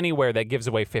anything anywhere that gives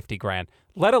away $50,000,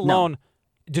 let alone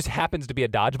just happens to be a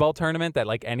dodgeball tournament that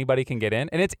like anybody can get in,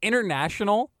 and it's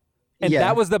international. And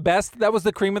that was the best. That was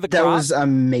the cream of the crop. That was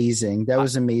amazing.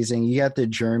 You got the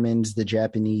Germans, the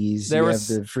Japanese. There was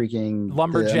the freaking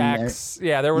lumberjacks.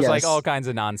 There was like all kinds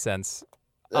of nonsense.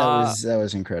 That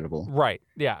was incredible. Right.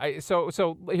 Yeah.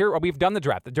 So here we've done the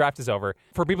draft. The draft is over.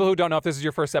 For people who don't know, if this is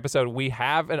your first episode, we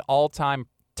have an all-time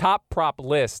top prop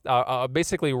list,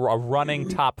 basically a running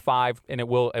top 5, and it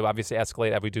will obviously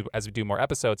escalate as we do more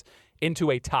episodes into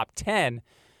a top 10.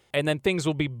 And then things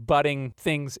will be butting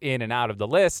things in and out of the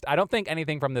list. I don't think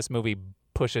anything from this movie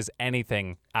pushes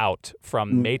anything out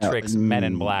from Matrix, Men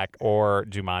in Black, or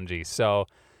Jumanji. So,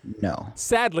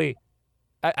 sadly,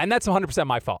 and that's 100%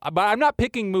 my fault. But I'm not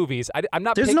picking movies. I'm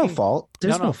not. There's no fault.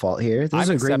 There's no fault here. This is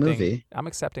a great movie. I'm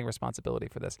accepting responsibility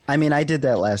for this. I mean, I did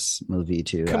that last movie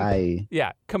too.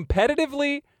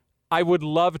 Competitively, I would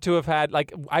love to have had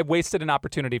I wasted an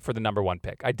opportunity for the number 1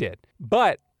 pick. I did,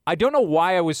 but I don't know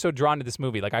why I was so drawn to this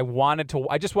movie. Like I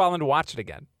just wanted to watch it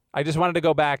again. I just wanted to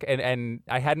go back and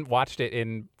I hadn't watched it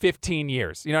in 15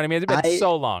 years. You know what I mean? It's been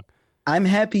so long. I'm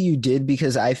happy you did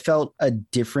because I felt a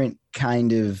different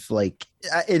kind of like,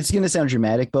 it's going to sound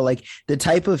dramatic, but like the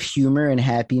type of humor and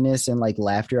happiness and like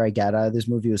laughter I got out of this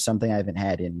movie was something I haven't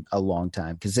had in a long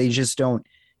time because they just don't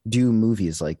do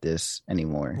movies like this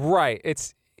anymore. Right.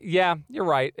 You're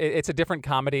right. It's a different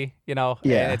comedy, and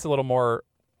it's a little more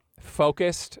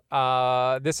focused.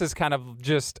 This is kind of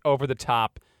just over the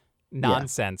top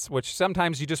nonsense, which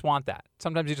sometimes you just want that.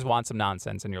 Sometimes you just want some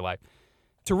nonsense in your life.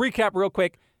 To recap real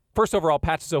quick, first overall,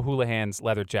 Patches O'Houlihan's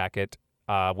leather jacket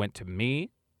went to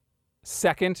me.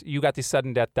 Second, you got the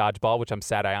sudden death dodgeball, which I'm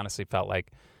sad. I honestly felt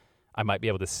like I might be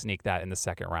able to sneak that in the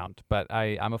second round, but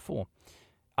I'm a fool.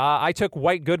 I took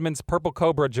White Goodman's Purple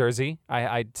Cobra jersey.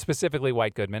 I specifically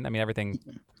White Goodman. I mean, everything.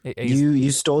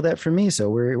 You stole that from me, so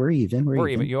we're even. We're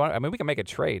even. We can make a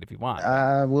trade if you want.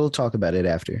 We'll talk about it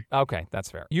after. Okay, that's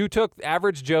fair. You took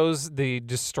the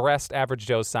distressed Average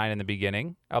Joe's sign in the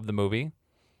beginning of the movie.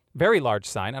 Very large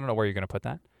sign. I don't know where you're going to put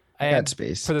that. And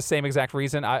space. For the same exact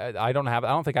reason, I don't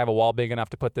think I have a wall big enough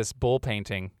to put this bull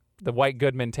painting The White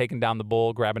Goodman taking down the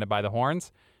bull, grabbing it by the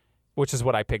horns, which is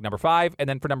what I picked number 5. And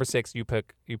then for number 6, you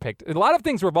picked a lot of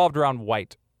things revolved around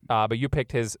White, but you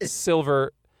picked his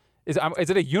silver. Is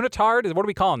it a unitard? What are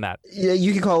we calling that? Yeah,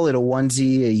 you can call it a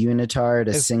onesie, a unitard,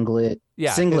 a singlet.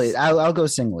 Yeah, singlet. I'll go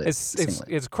singlet.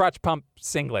 It's crotch pump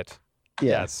singlet.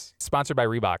 Yeah. Yes, sponsored by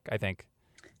Reebok, I think.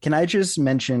 Can I just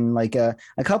mention like a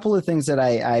couple of things that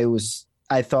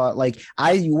I thought, like,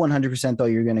 I 100% thought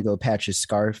you were going to go Patch's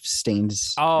scarf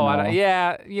stains. Oh,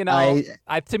 yeah.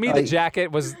 To me, the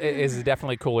jacket is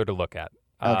definitely cooler to look at.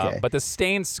 Okay. But the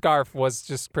stained scarf was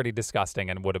just pretty disgusting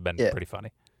and would have been pretty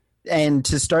funny. And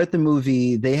to start the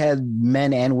movie, they had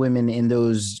men and women in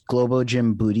those Globo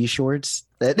Gym booty shorts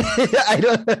that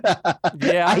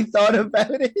I thought about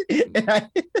it.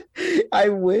 And I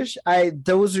wish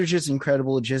those are just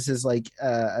incredible. Just as like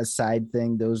a side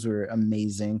thing, those were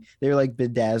amazing. They were like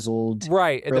bedazzled.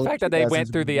 Right. And the fact that they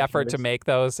went through the effort to make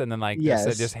those and then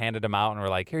just handed them out and were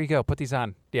like, here you go, put these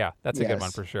on. Yeah, that's a good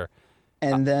one for sure.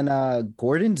 And then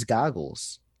Gordon's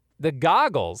goggles. The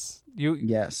goggles.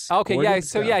 Yes. Okay. Gordon's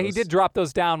So goggles. he did drop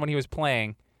those down when he was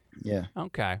playing. Yeah.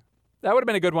 Okay. That would have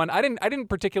been a good one. I didn't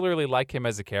particularly like him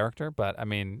as a character, but I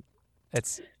mean,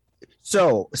 it's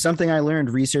so something I learned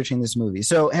researching this movie.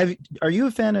 So are you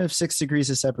a fan of 6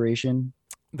 Degrees of Separation?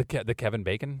 The Kevin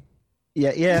Bacon.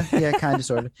 Yeah, kind of,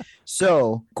 sort of.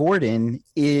 So Gordon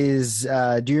is.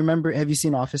 Do you remember? Have you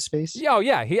seen Office Space? Oh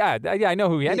yeah, I know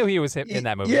who. I knew he was in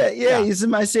that movie. Yeah. He's in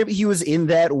my favorite. He was in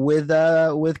that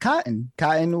with Cotton.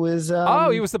 Cotton was.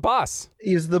 He was the boss.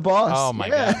 He was the boss. Oh my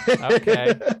god.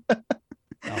 Okay.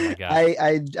 Oh my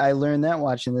god. I learned that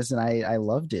watching this, and I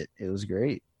loved it. It was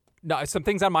great. No, some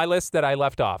things on my list that I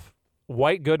left off.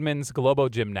 White Goodman's Globo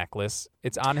Gym necklace.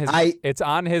 It's on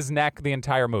his neck the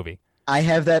entire movie. I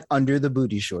have that under the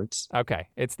booty shorts. Okay,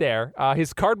 it's there.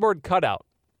 His cardboard cutout.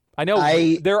 I know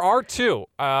there are two.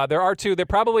 There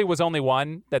probably was only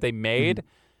one that they made,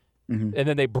 and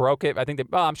then they broke it. I think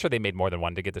I'm sure they made more than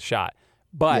one to get the shot.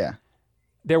 But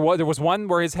there was one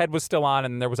where his head was still on,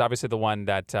 and there was obviously the one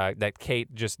that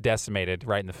Kate just decimated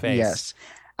right in the face. Yes.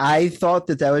 I thought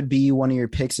that would be one of your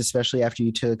picks, especially after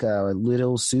you took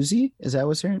Little Susie. Is that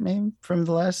what's her name from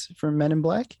Men in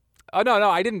Black? Oh no,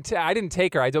 I didn't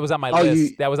take her. It was on my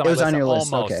list. That was on my list. On your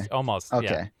list. Almost.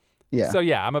 Okay. Yeah. So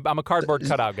yeah, I'm a cardboard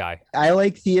cutout guy. I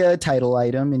like the title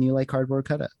item, and you like cardboard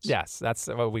cutouts. Yes, that's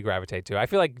what we gravitate to. I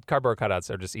feel like cardboard cutouts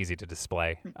are just easy to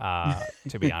display,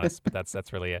 to be honest. But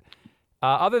that's really it.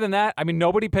 Other than that, I mean,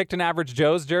 nobody picked an Average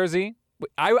Joe's jersey.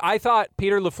 I thought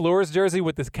Peter LaFleur's jersey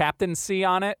with the Captain C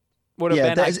on it would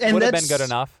have been good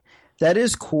enough. That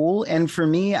is cool. And for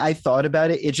me, I thought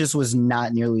about it. It just was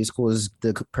not nearly as cool as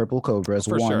the Purple Cobras.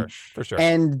 For sure.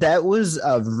 And that was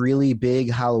a really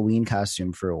big Halloween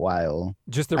costume for a while.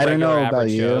 Just the I don't know about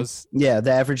Average you. Joe's. Yeah,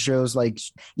 the Average Joe's, like,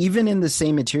 even in the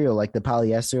same material, like the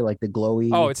polyester, like the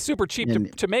glowy. Oh, it's super cheap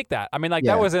to make that. I mean, like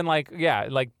that was in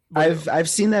I've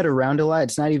seen that around a lot.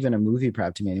 It's not even a movie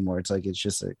prop to me anymore. It's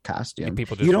just a costume.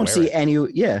 People just you don't see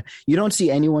it. You don't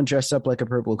see anyone dressed up like a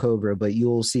Purple Cobra, but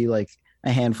you'll see like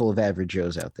a handful of Average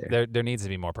Joes out there. There needs to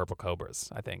be more Purple Cobras.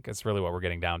 I think it's really what we're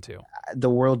getting down to.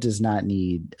 The world does not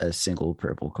need a single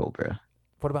Purple Cobra.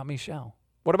 What about Michelle?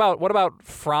 What about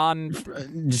Fran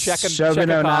Chekhov?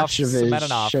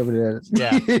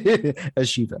 Yeah, a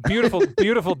Shiva.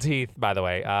 Beautiful teeth. By the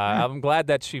way, I'm glad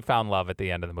that she found love at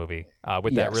the end of the movie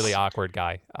with that really awkward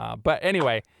guy. But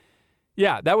anyway,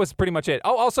 yeah, that was pretty much it.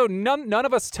 Oh, also, none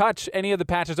of us touch any of the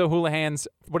Patches O'Houlihan's.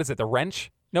 What is it? The wrench?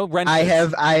 No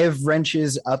wrenches. I have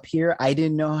wrenches up here. I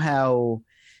didn't know how.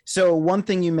 So one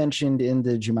thing you mentioned in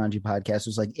the Jumanji podcast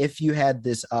was like, if you had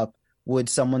this up, would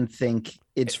someone think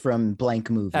it's from blank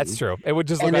movie? That's true. It would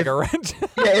just look like a wrench.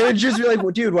 Yeah, it would just be like,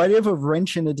 well, dude, why do you have a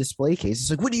wrench in a display case? It's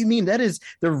like, what do you mean? That is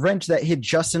the wrench that hit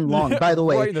Justin Long. By the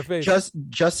way, right in the face.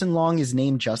 Justin Long is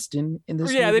named Justin in this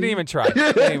movie. They didn't even try.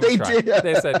 They did.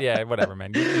 They said, yeah, whatever,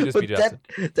 man. You just be Justin.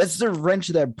 That's the wrench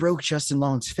that broke Justin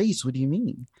Long's face. What do you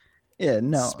mean? Yeah,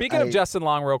 no. Speaking of Justin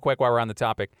Long, real quick, while we're on the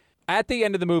topic, at the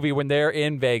end of the movie, when they're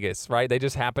in Vegas, right, they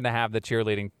just happen to have the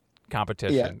cheerleading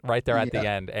competition right there at the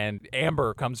end, and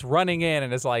Amber comes running in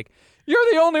and is like, "You're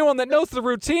the only one that knows the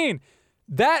routine."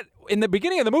 That, in the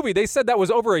beginning of the movie, they said that was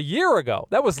over a year ago.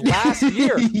 That was last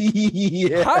year.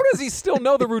 Yeah. How does he still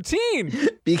know the routine?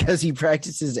 Because he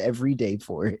practices every day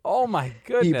for it. Oh, my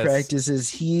goodness. He practices.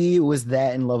 He was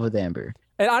that in love with Amber.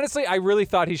 And honestly, I really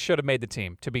thought he should have made the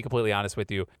team, to be completely honest with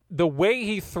you. The way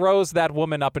he throws that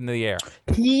woman up into the air.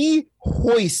 He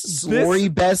hoists Lori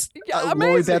Beth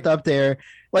up there.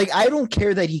 Like, I don't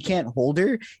care that he can't hold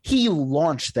her. He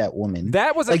launched that woman.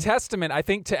 That was a testament, I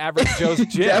think, to Average Joe's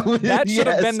gym. that should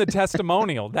have been the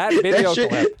testimonial. That video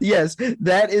clip. Yes,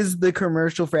 that is the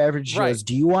commercial for Average Joe's.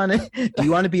 Do you want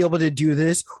to be able to do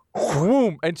this?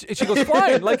 Boom, and she goes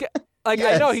flying. Like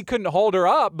yes. I know he couldn't hold her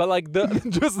up, but like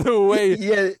just the way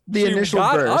the initial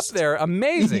got burst up there,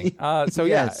 amazing. So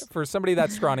yes. For somebody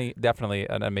that scrawny, definitely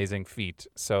an amazing feat.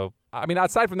 So I mean,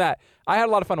 aside from that, I had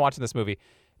a lot of fun watching this movie.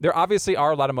 There obviously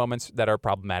are a lot of moments that are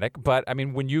problematic, but I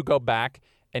mean, when you go back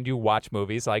and you watch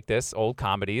movies like this, old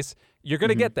comedies, you're going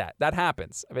to get that. That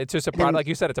happens. It's just a product, like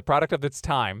you said, it's a product of its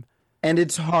time. And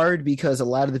it's hard because a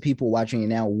lot of the people watching it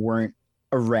now weren't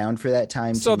around for that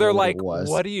time. So they're like,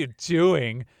 what are you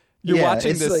doing? You're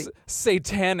watching this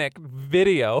satanic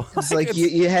video. It's like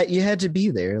you had to be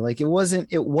there. Like it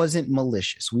wasn't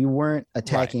malicious. We weren't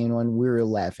attacking anyone. We were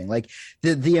laughing. Like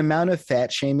the amount of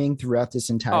fat shaming throughout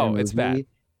this entire movie. It's bad.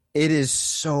 It is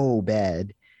so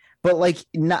bad. But like,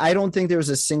 I don't think there was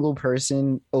a single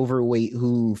person overweight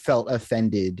who felt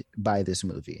offended by this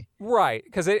movie. Right.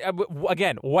 Because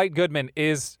again, White Goodman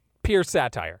is pure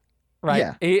satire.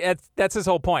 Right. Yeah. That's his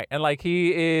whole point. And like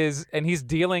he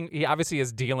obviously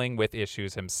is dealing with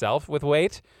issues himself with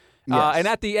weight. Yes. And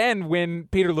at the end, when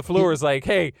Peter LaFleur is like,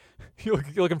 hey, you're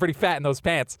looking pretty fat in those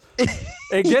pants,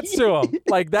 it gets to him.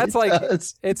 Like that's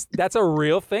that's a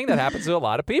real thing that happens to a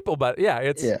lot of people. But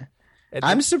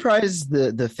I'm surprised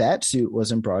the fat suit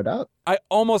wasn't brought up. I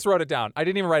almost wrote it down. I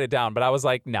didn't even write it down, but I was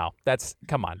like, no,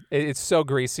 come on. It's so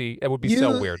greasy. It would be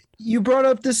so weird. You brought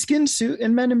up the skin suit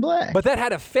in Men in Black. But that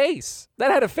had a face.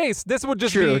 This would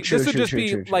just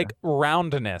be like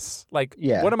roundness. Like,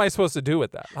 what am I supposed to do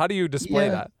with that? How do you display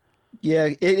that? Yeah,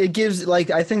 it gives, like,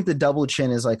 I think the double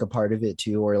chin is like a part of it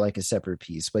too, or like a separate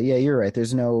piece. But yeah, you're right.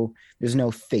 There's no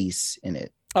face in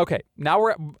it. Okay, now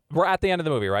we're at the end of the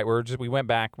movie, right? We went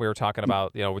back. We were talking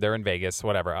about, they're in Vegas,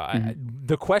 whatever.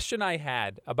 The question I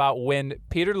had about when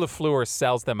Peter LaFleur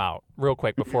sells them out, real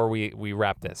quick before we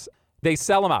wrap this, they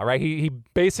sell them out, right? He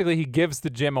basically gives the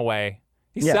gym away.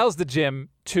 He sells the gym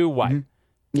to White,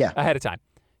 ahead of time,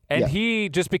 and he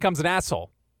just becomes an asshole,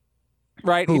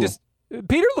 right? Who?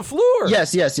 Peter LaFleur.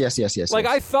 Yes. Like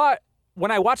I thought. When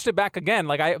I watched it back again,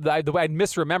 like I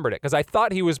misremembered it because I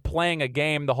thought he was playing a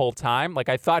game the whole time. Like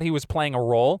I thought he was playing a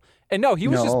role, and no, he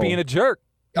was just being a jerk.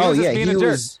 He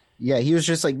was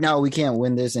just like, no, we can't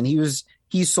win this, and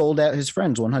he sold out his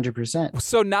friends 100%.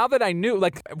 So now that I knew,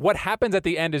 like, what happens at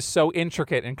the end is so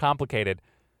intricate and complicated.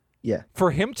 Yeah,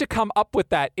 for him to come up with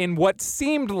that in what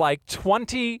seemed like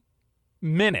 20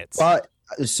 minutes.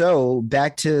 So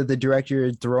back to the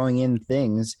director throwing in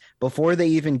things before they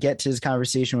even get to his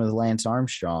conversation with Lance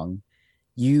Armstrong.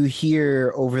 You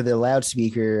hear over the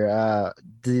loudspeaker,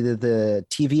 the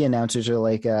TV announcers are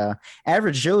like,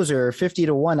 Average Joe's are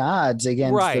 50-1 odds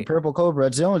against the Purple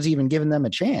Cobra. No one's even giving them a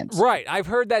chance. Right. I've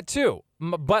heard that too.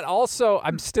 But also,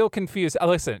 I'm still confused.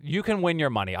 Listen, you can win your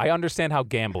money. I understand how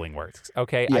gambling works.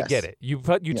 Okay. Yes. I get it. You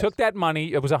took that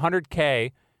money. It was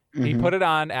 $100K. He put it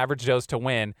on Average Joe's to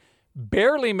win.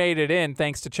 Barely made it in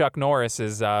thanks to Chuck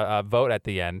Norris's vote at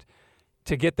the end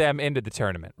to get them into the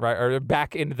tournament, right? Or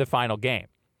back into the final game.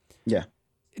 Yeah.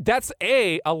 That's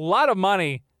a lot of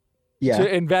money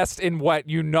to invest in what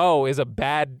is a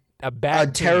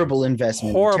terrible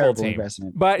investment. Horrible team.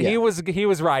 Investment. But he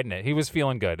was riding it. He was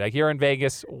feeling good. Like you're in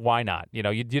Vegas, why not? You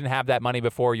didn't have that money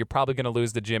before. You're probably going to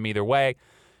lose the gym either way.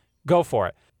 Go for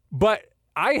it. But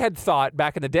I had thought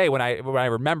back in the day when I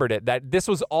remembered it that this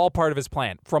was all part of his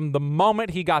plan. From the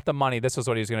moment he got the money, this was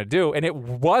what he was going to do, and it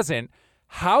wasn't.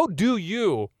 How do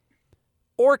you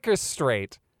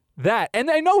orchestrate that?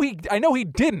 And I know he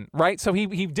didn't, right? So he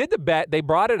did the bet. They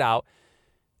brought it out.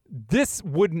 This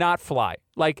would not fly.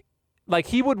 Like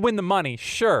he would win the money,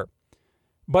 sure,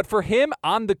 but for him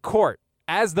on the court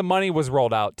as the money was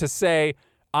rolled out to say,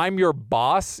 "I'm your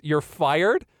boss. You're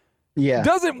fired."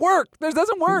 Doesn't work. This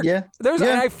doesn't work. And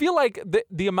I feel like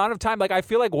the amount of time, like I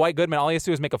feel like White Goodman, all he has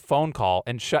to do is make a phone call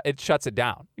and it shuts it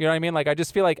down. You know what I mean? Like I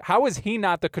just feel like, how is he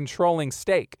not the controlling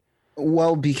stake?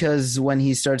 Well, because when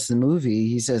he starts the movie,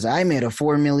 he says, I made a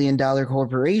 $4 million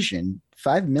corporation.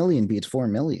 5 million beats 4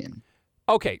 million.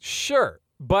 Okay, sure.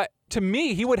 But to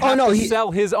me, he would have to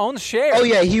sell his own share. Oh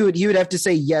yeah, he would have to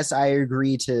say, yes, I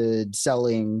agree to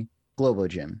selling Globo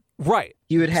Gym. Right.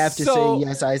 He would have to say,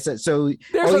 yes, I said. So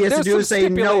all he has to do is say,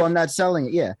 no, I'm not selling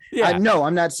it. Yeah. No,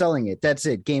 I'm not selling it. That's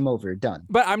it. Game over. Done.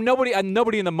 But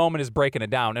nobody in the moment is breaking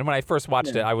it down. And when I first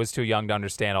watched it, I was too young to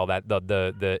understand all that,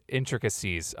 the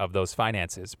intricacies of those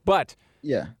finances. But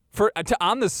to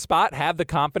on the spot have the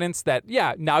confidence that,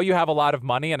 now you have a lot of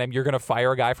money and you're going to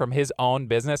fire a guy from his own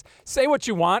business. Say what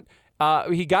you want.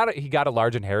 He got a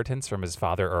large inheritance from his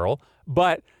father, Earl,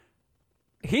 but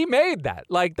he made that.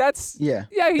 Like, that's... he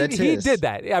did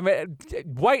that. I mean,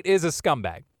 White is a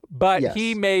scumbag, but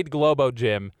he made Globo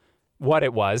Gym what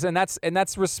it was, and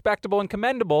that's respectable and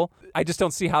commendable. I just don't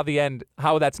see how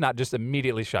that's not just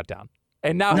immediately shut down.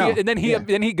 And now then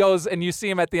he goes, and you see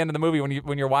him at the end of the movie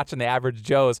when you're watching the Average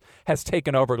Joe's has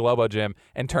taken over Globo Gym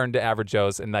and turned to Average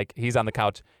Joe's, and like he's on the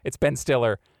couch. It's Ben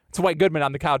Stiller. It's White Goodman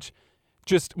on the couch,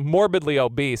 just morbidly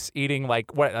obese, eating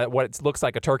like what looks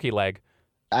like a turkey leg.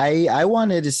 I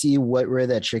wanted to see where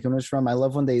that chicken was from. I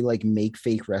love when they like make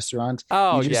fake restaurants.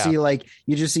 Oh, you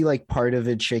just see part of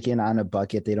a chicken on a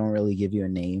bucket. They don't really give you a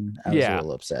name. I was a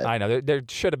little upset. I know there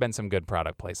should have been some good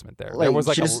product placement there. There was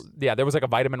a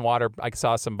vitamin water. I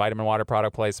saw some vitamin water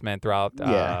product placement throughout.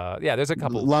 There's a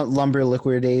couple lumber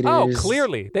liquidators. Oh,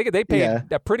 clearly they paid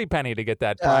a pretty penny to get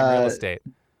that prime real estate.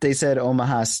 They said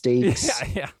Omaha Steaks.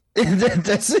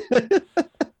 That's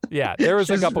Yeah, there was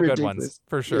a couple ridiculous. Good ones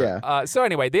for sure. Yeah. So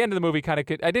anyway, the end of the movie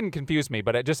I didn't confuse me,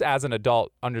 but just as an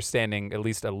adult understanding at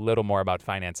least a little more about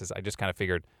finances, I just kind of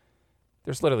figured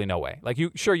there's literally no way. Like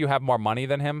you have more money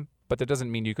than him, but that doesn't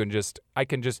mean I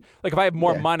can just like if I have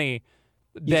more money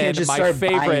than my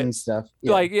favorite stuff.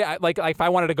 Like if I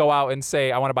wanted to go out and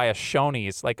say I want to buy a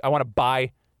Shoney's, like I want to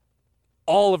buy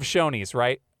all of Shoney's,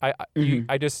 right?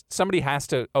 I just somebody has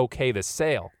to okay this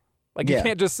sale. Like, you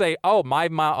can't just say, oh, my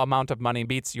amount of money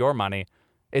beats your money.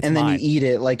 It's and then mine. you eat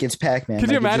it like it's Pac-Man. Could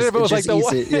you imagine if it was like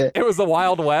it was the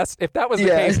Wild West? If that was the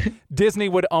case, Disney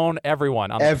would own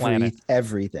everyone on the planet.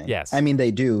 Everything. Yes. I mean,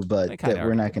 they do, but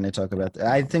we're not going to talk about that.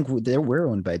 I think we're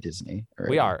owned by Disney.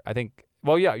 We are. I think.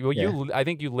 Well, yeah. Well, I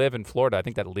think you live in Florida. I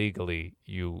think that legally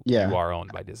you are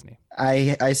owned by Disney.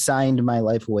 I signed my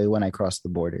life away when I crossed the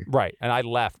border. Right, and I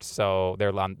left, so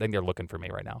I think they're looking for me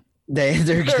right now. They're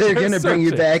going to bring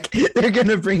you back. They're going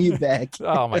to bring you back.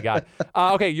 Oh, my God.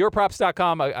 Okay,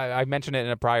 yourprops.com. I mentioned it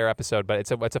in a prior episode, but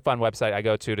it's a fun website I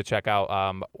go to check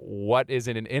out what is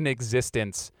in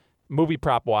existence movie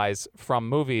prop-wise from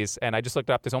movies. And I just looked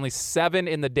up. There's only 7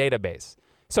 in the database.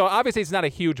 So obviously it's not a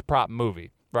huge prop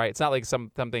movie, right? It's not like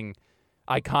something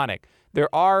iconic.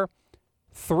 There are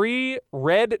 3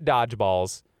 red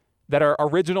dodgeballs that are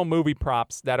original movie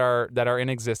props that are in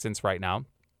existence right now.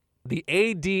 The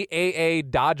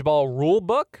ADAA Dodgeball rule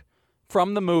book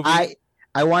from the movie.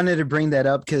 I wanted to bring that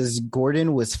up because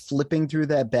Gordon was flipping through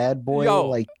that bad boy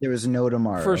like there was no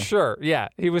tomorrow. For sure. Yeah,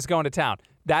 he was going to town.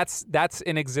 That's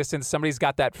in existence. Somebody's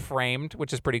got that framed,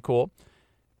 which is pretty cool.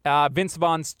 Vince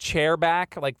Vaughn's chair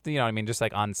back, like, you know what I mean, just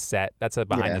like on set. That's a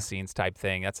behind-the-scenes type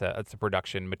thing. That's a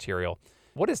production material.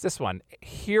 What is this one?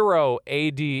 Hero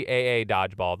ADAA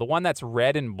Dodgeball. The one that's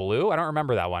red and blue? I don't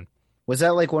remember that one. Was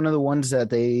that like one of the ones that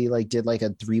they like did like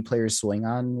a 3-player swing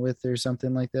on with or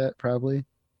something like that? Probably.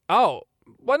 Oh,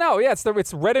 well, no, yeah,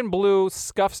 it's red and blue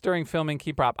scuffs during filming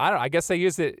key prop. I don't know. I guess they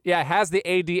used it. Yeah, it has the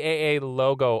ADAA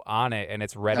logo on it, and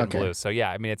it's red and blue. So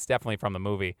yeah, I mean, it's definitely from the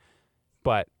movie.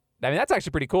 But I mean, that's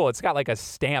actually pretty cool. It's got like a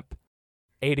stamp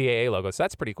ADAA logo, so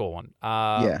that's a pretty cool one.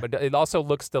 But it also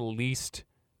looks the least.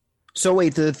 So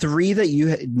wait, the 3 that you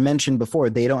had mentioned before,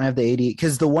 they don't have the ADA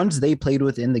because the ones they played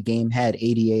with in the game had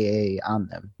ADAA on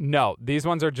them. No, these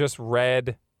ones are just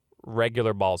red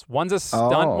regular balls. One's a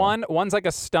stunt one. One's like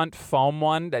a stunt foam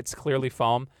one that's clearly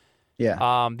foam.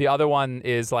 Yeah. The other one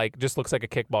is like just looks like a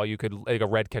kickball. You could like a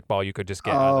red kickball. You could just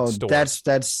get out of the store.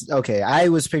 That's okay. I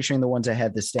was picturing the ones that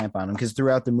had the stamp on them because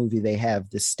throughout the movie they have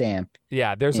the stamp.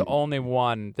 Yeah, there's only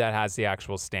one that has the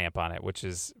actual stamp on it, which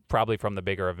is probably from the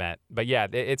bigger event. But yeah,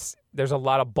 there's a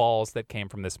lot of balls that came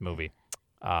from this movie,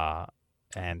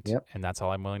 and that's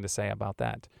all I'm willing to say about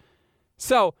that.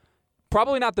 So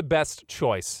probably not the best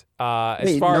choice.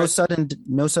 No sudden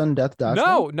death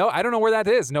dodgeball? No, I don't know where that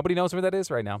is. Nobody knows where that is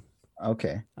right now.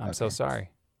 Okay. I'm so sorry.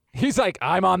 He's like,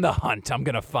 I'm on the hunt. I'm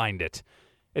going to find it.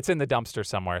 It's in the dumpster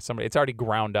somewhere. It's already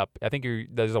ground up. I think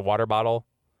there's a water bottle.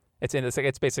 It's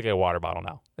basically a water bottle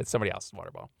now. It's somebody else's water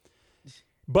bottle.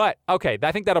 But, okay,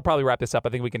 I think that'll probably wrap this up. I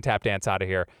think we can tap dance out of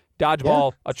here.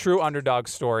 Dodgeball, a true underdog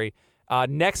story.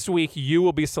 Next week, you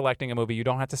will be selecting a movie. You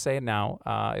don't have to say it now.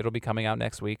 It'll be coming out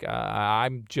next week.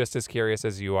 I'm just as curious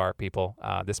as you are, people.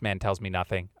 This man tells me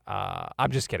nothing. I'm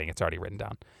just kidding. It's already written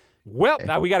down. Well,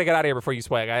 now we got to get out of here before you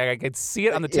swag. I can see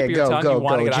it on the tip of your tongue. Go, you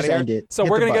want to get Just out of end here. it. So Hit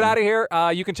we're the going to get button. out of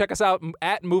here. You can check us out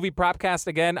at Movie Propcast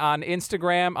again on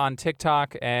Instagram, on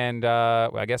TikTok, and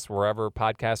I guess wherever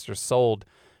podcasts are sold.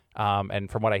 And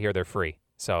from what I hear, they're free.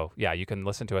 So, yeah, you can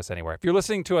listen to us anywhere. If you're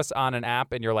listening to us on an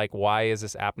app and you're like, why is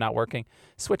this app not working?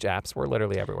 Switch apps. We're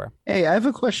literally everywhere. Hey, I have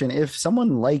a question. If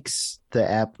someone likes the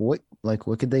app, what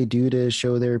could they do to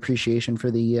show their appreciation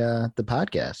for the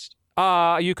podcast?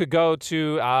 You could go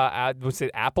to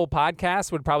Apple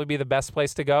Podcasts would probably be the best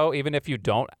place to go. Even if you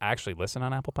don't actually listen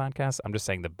on Apple Podcasts, I'm just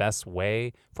saying the best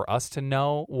way for us to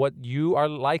know what you are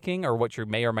liking or what you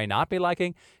may or may not be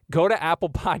liking, go to Apple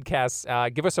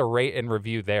Podcasts. Give us a rate and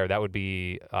review there. That would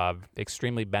be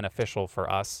extremely beneficial for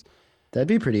us. That'd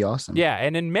be pretty awesome. Yeah,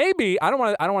 and then maybe I don't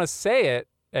want to say it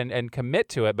and commit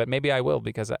to it, but maybe I will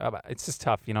because it's just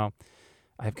tough. You know,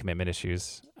 I have commitment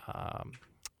issues.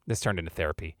 This turned into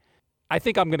therapy. I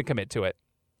think I'm going to commit to it.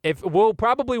 If we'll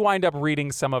probably wind up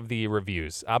reading some of the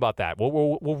reviews. How about that?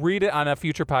 We'll read it on a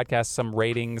future podcast, some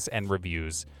ratings and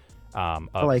reviews. I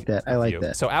like that. I like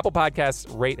that. So Apple Podcasts,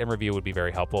 rate and review would be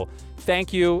very helpful.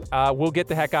 Thank you. We'll get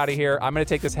the heck out of here. I'm going to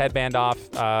take this headband off.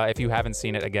 If you haven't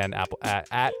seen it, again,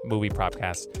 at Movie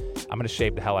Propcast. I'm going to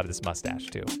shave the hell out of this mustache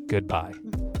too. Goodbye.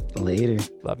 Later.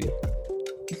 Love you.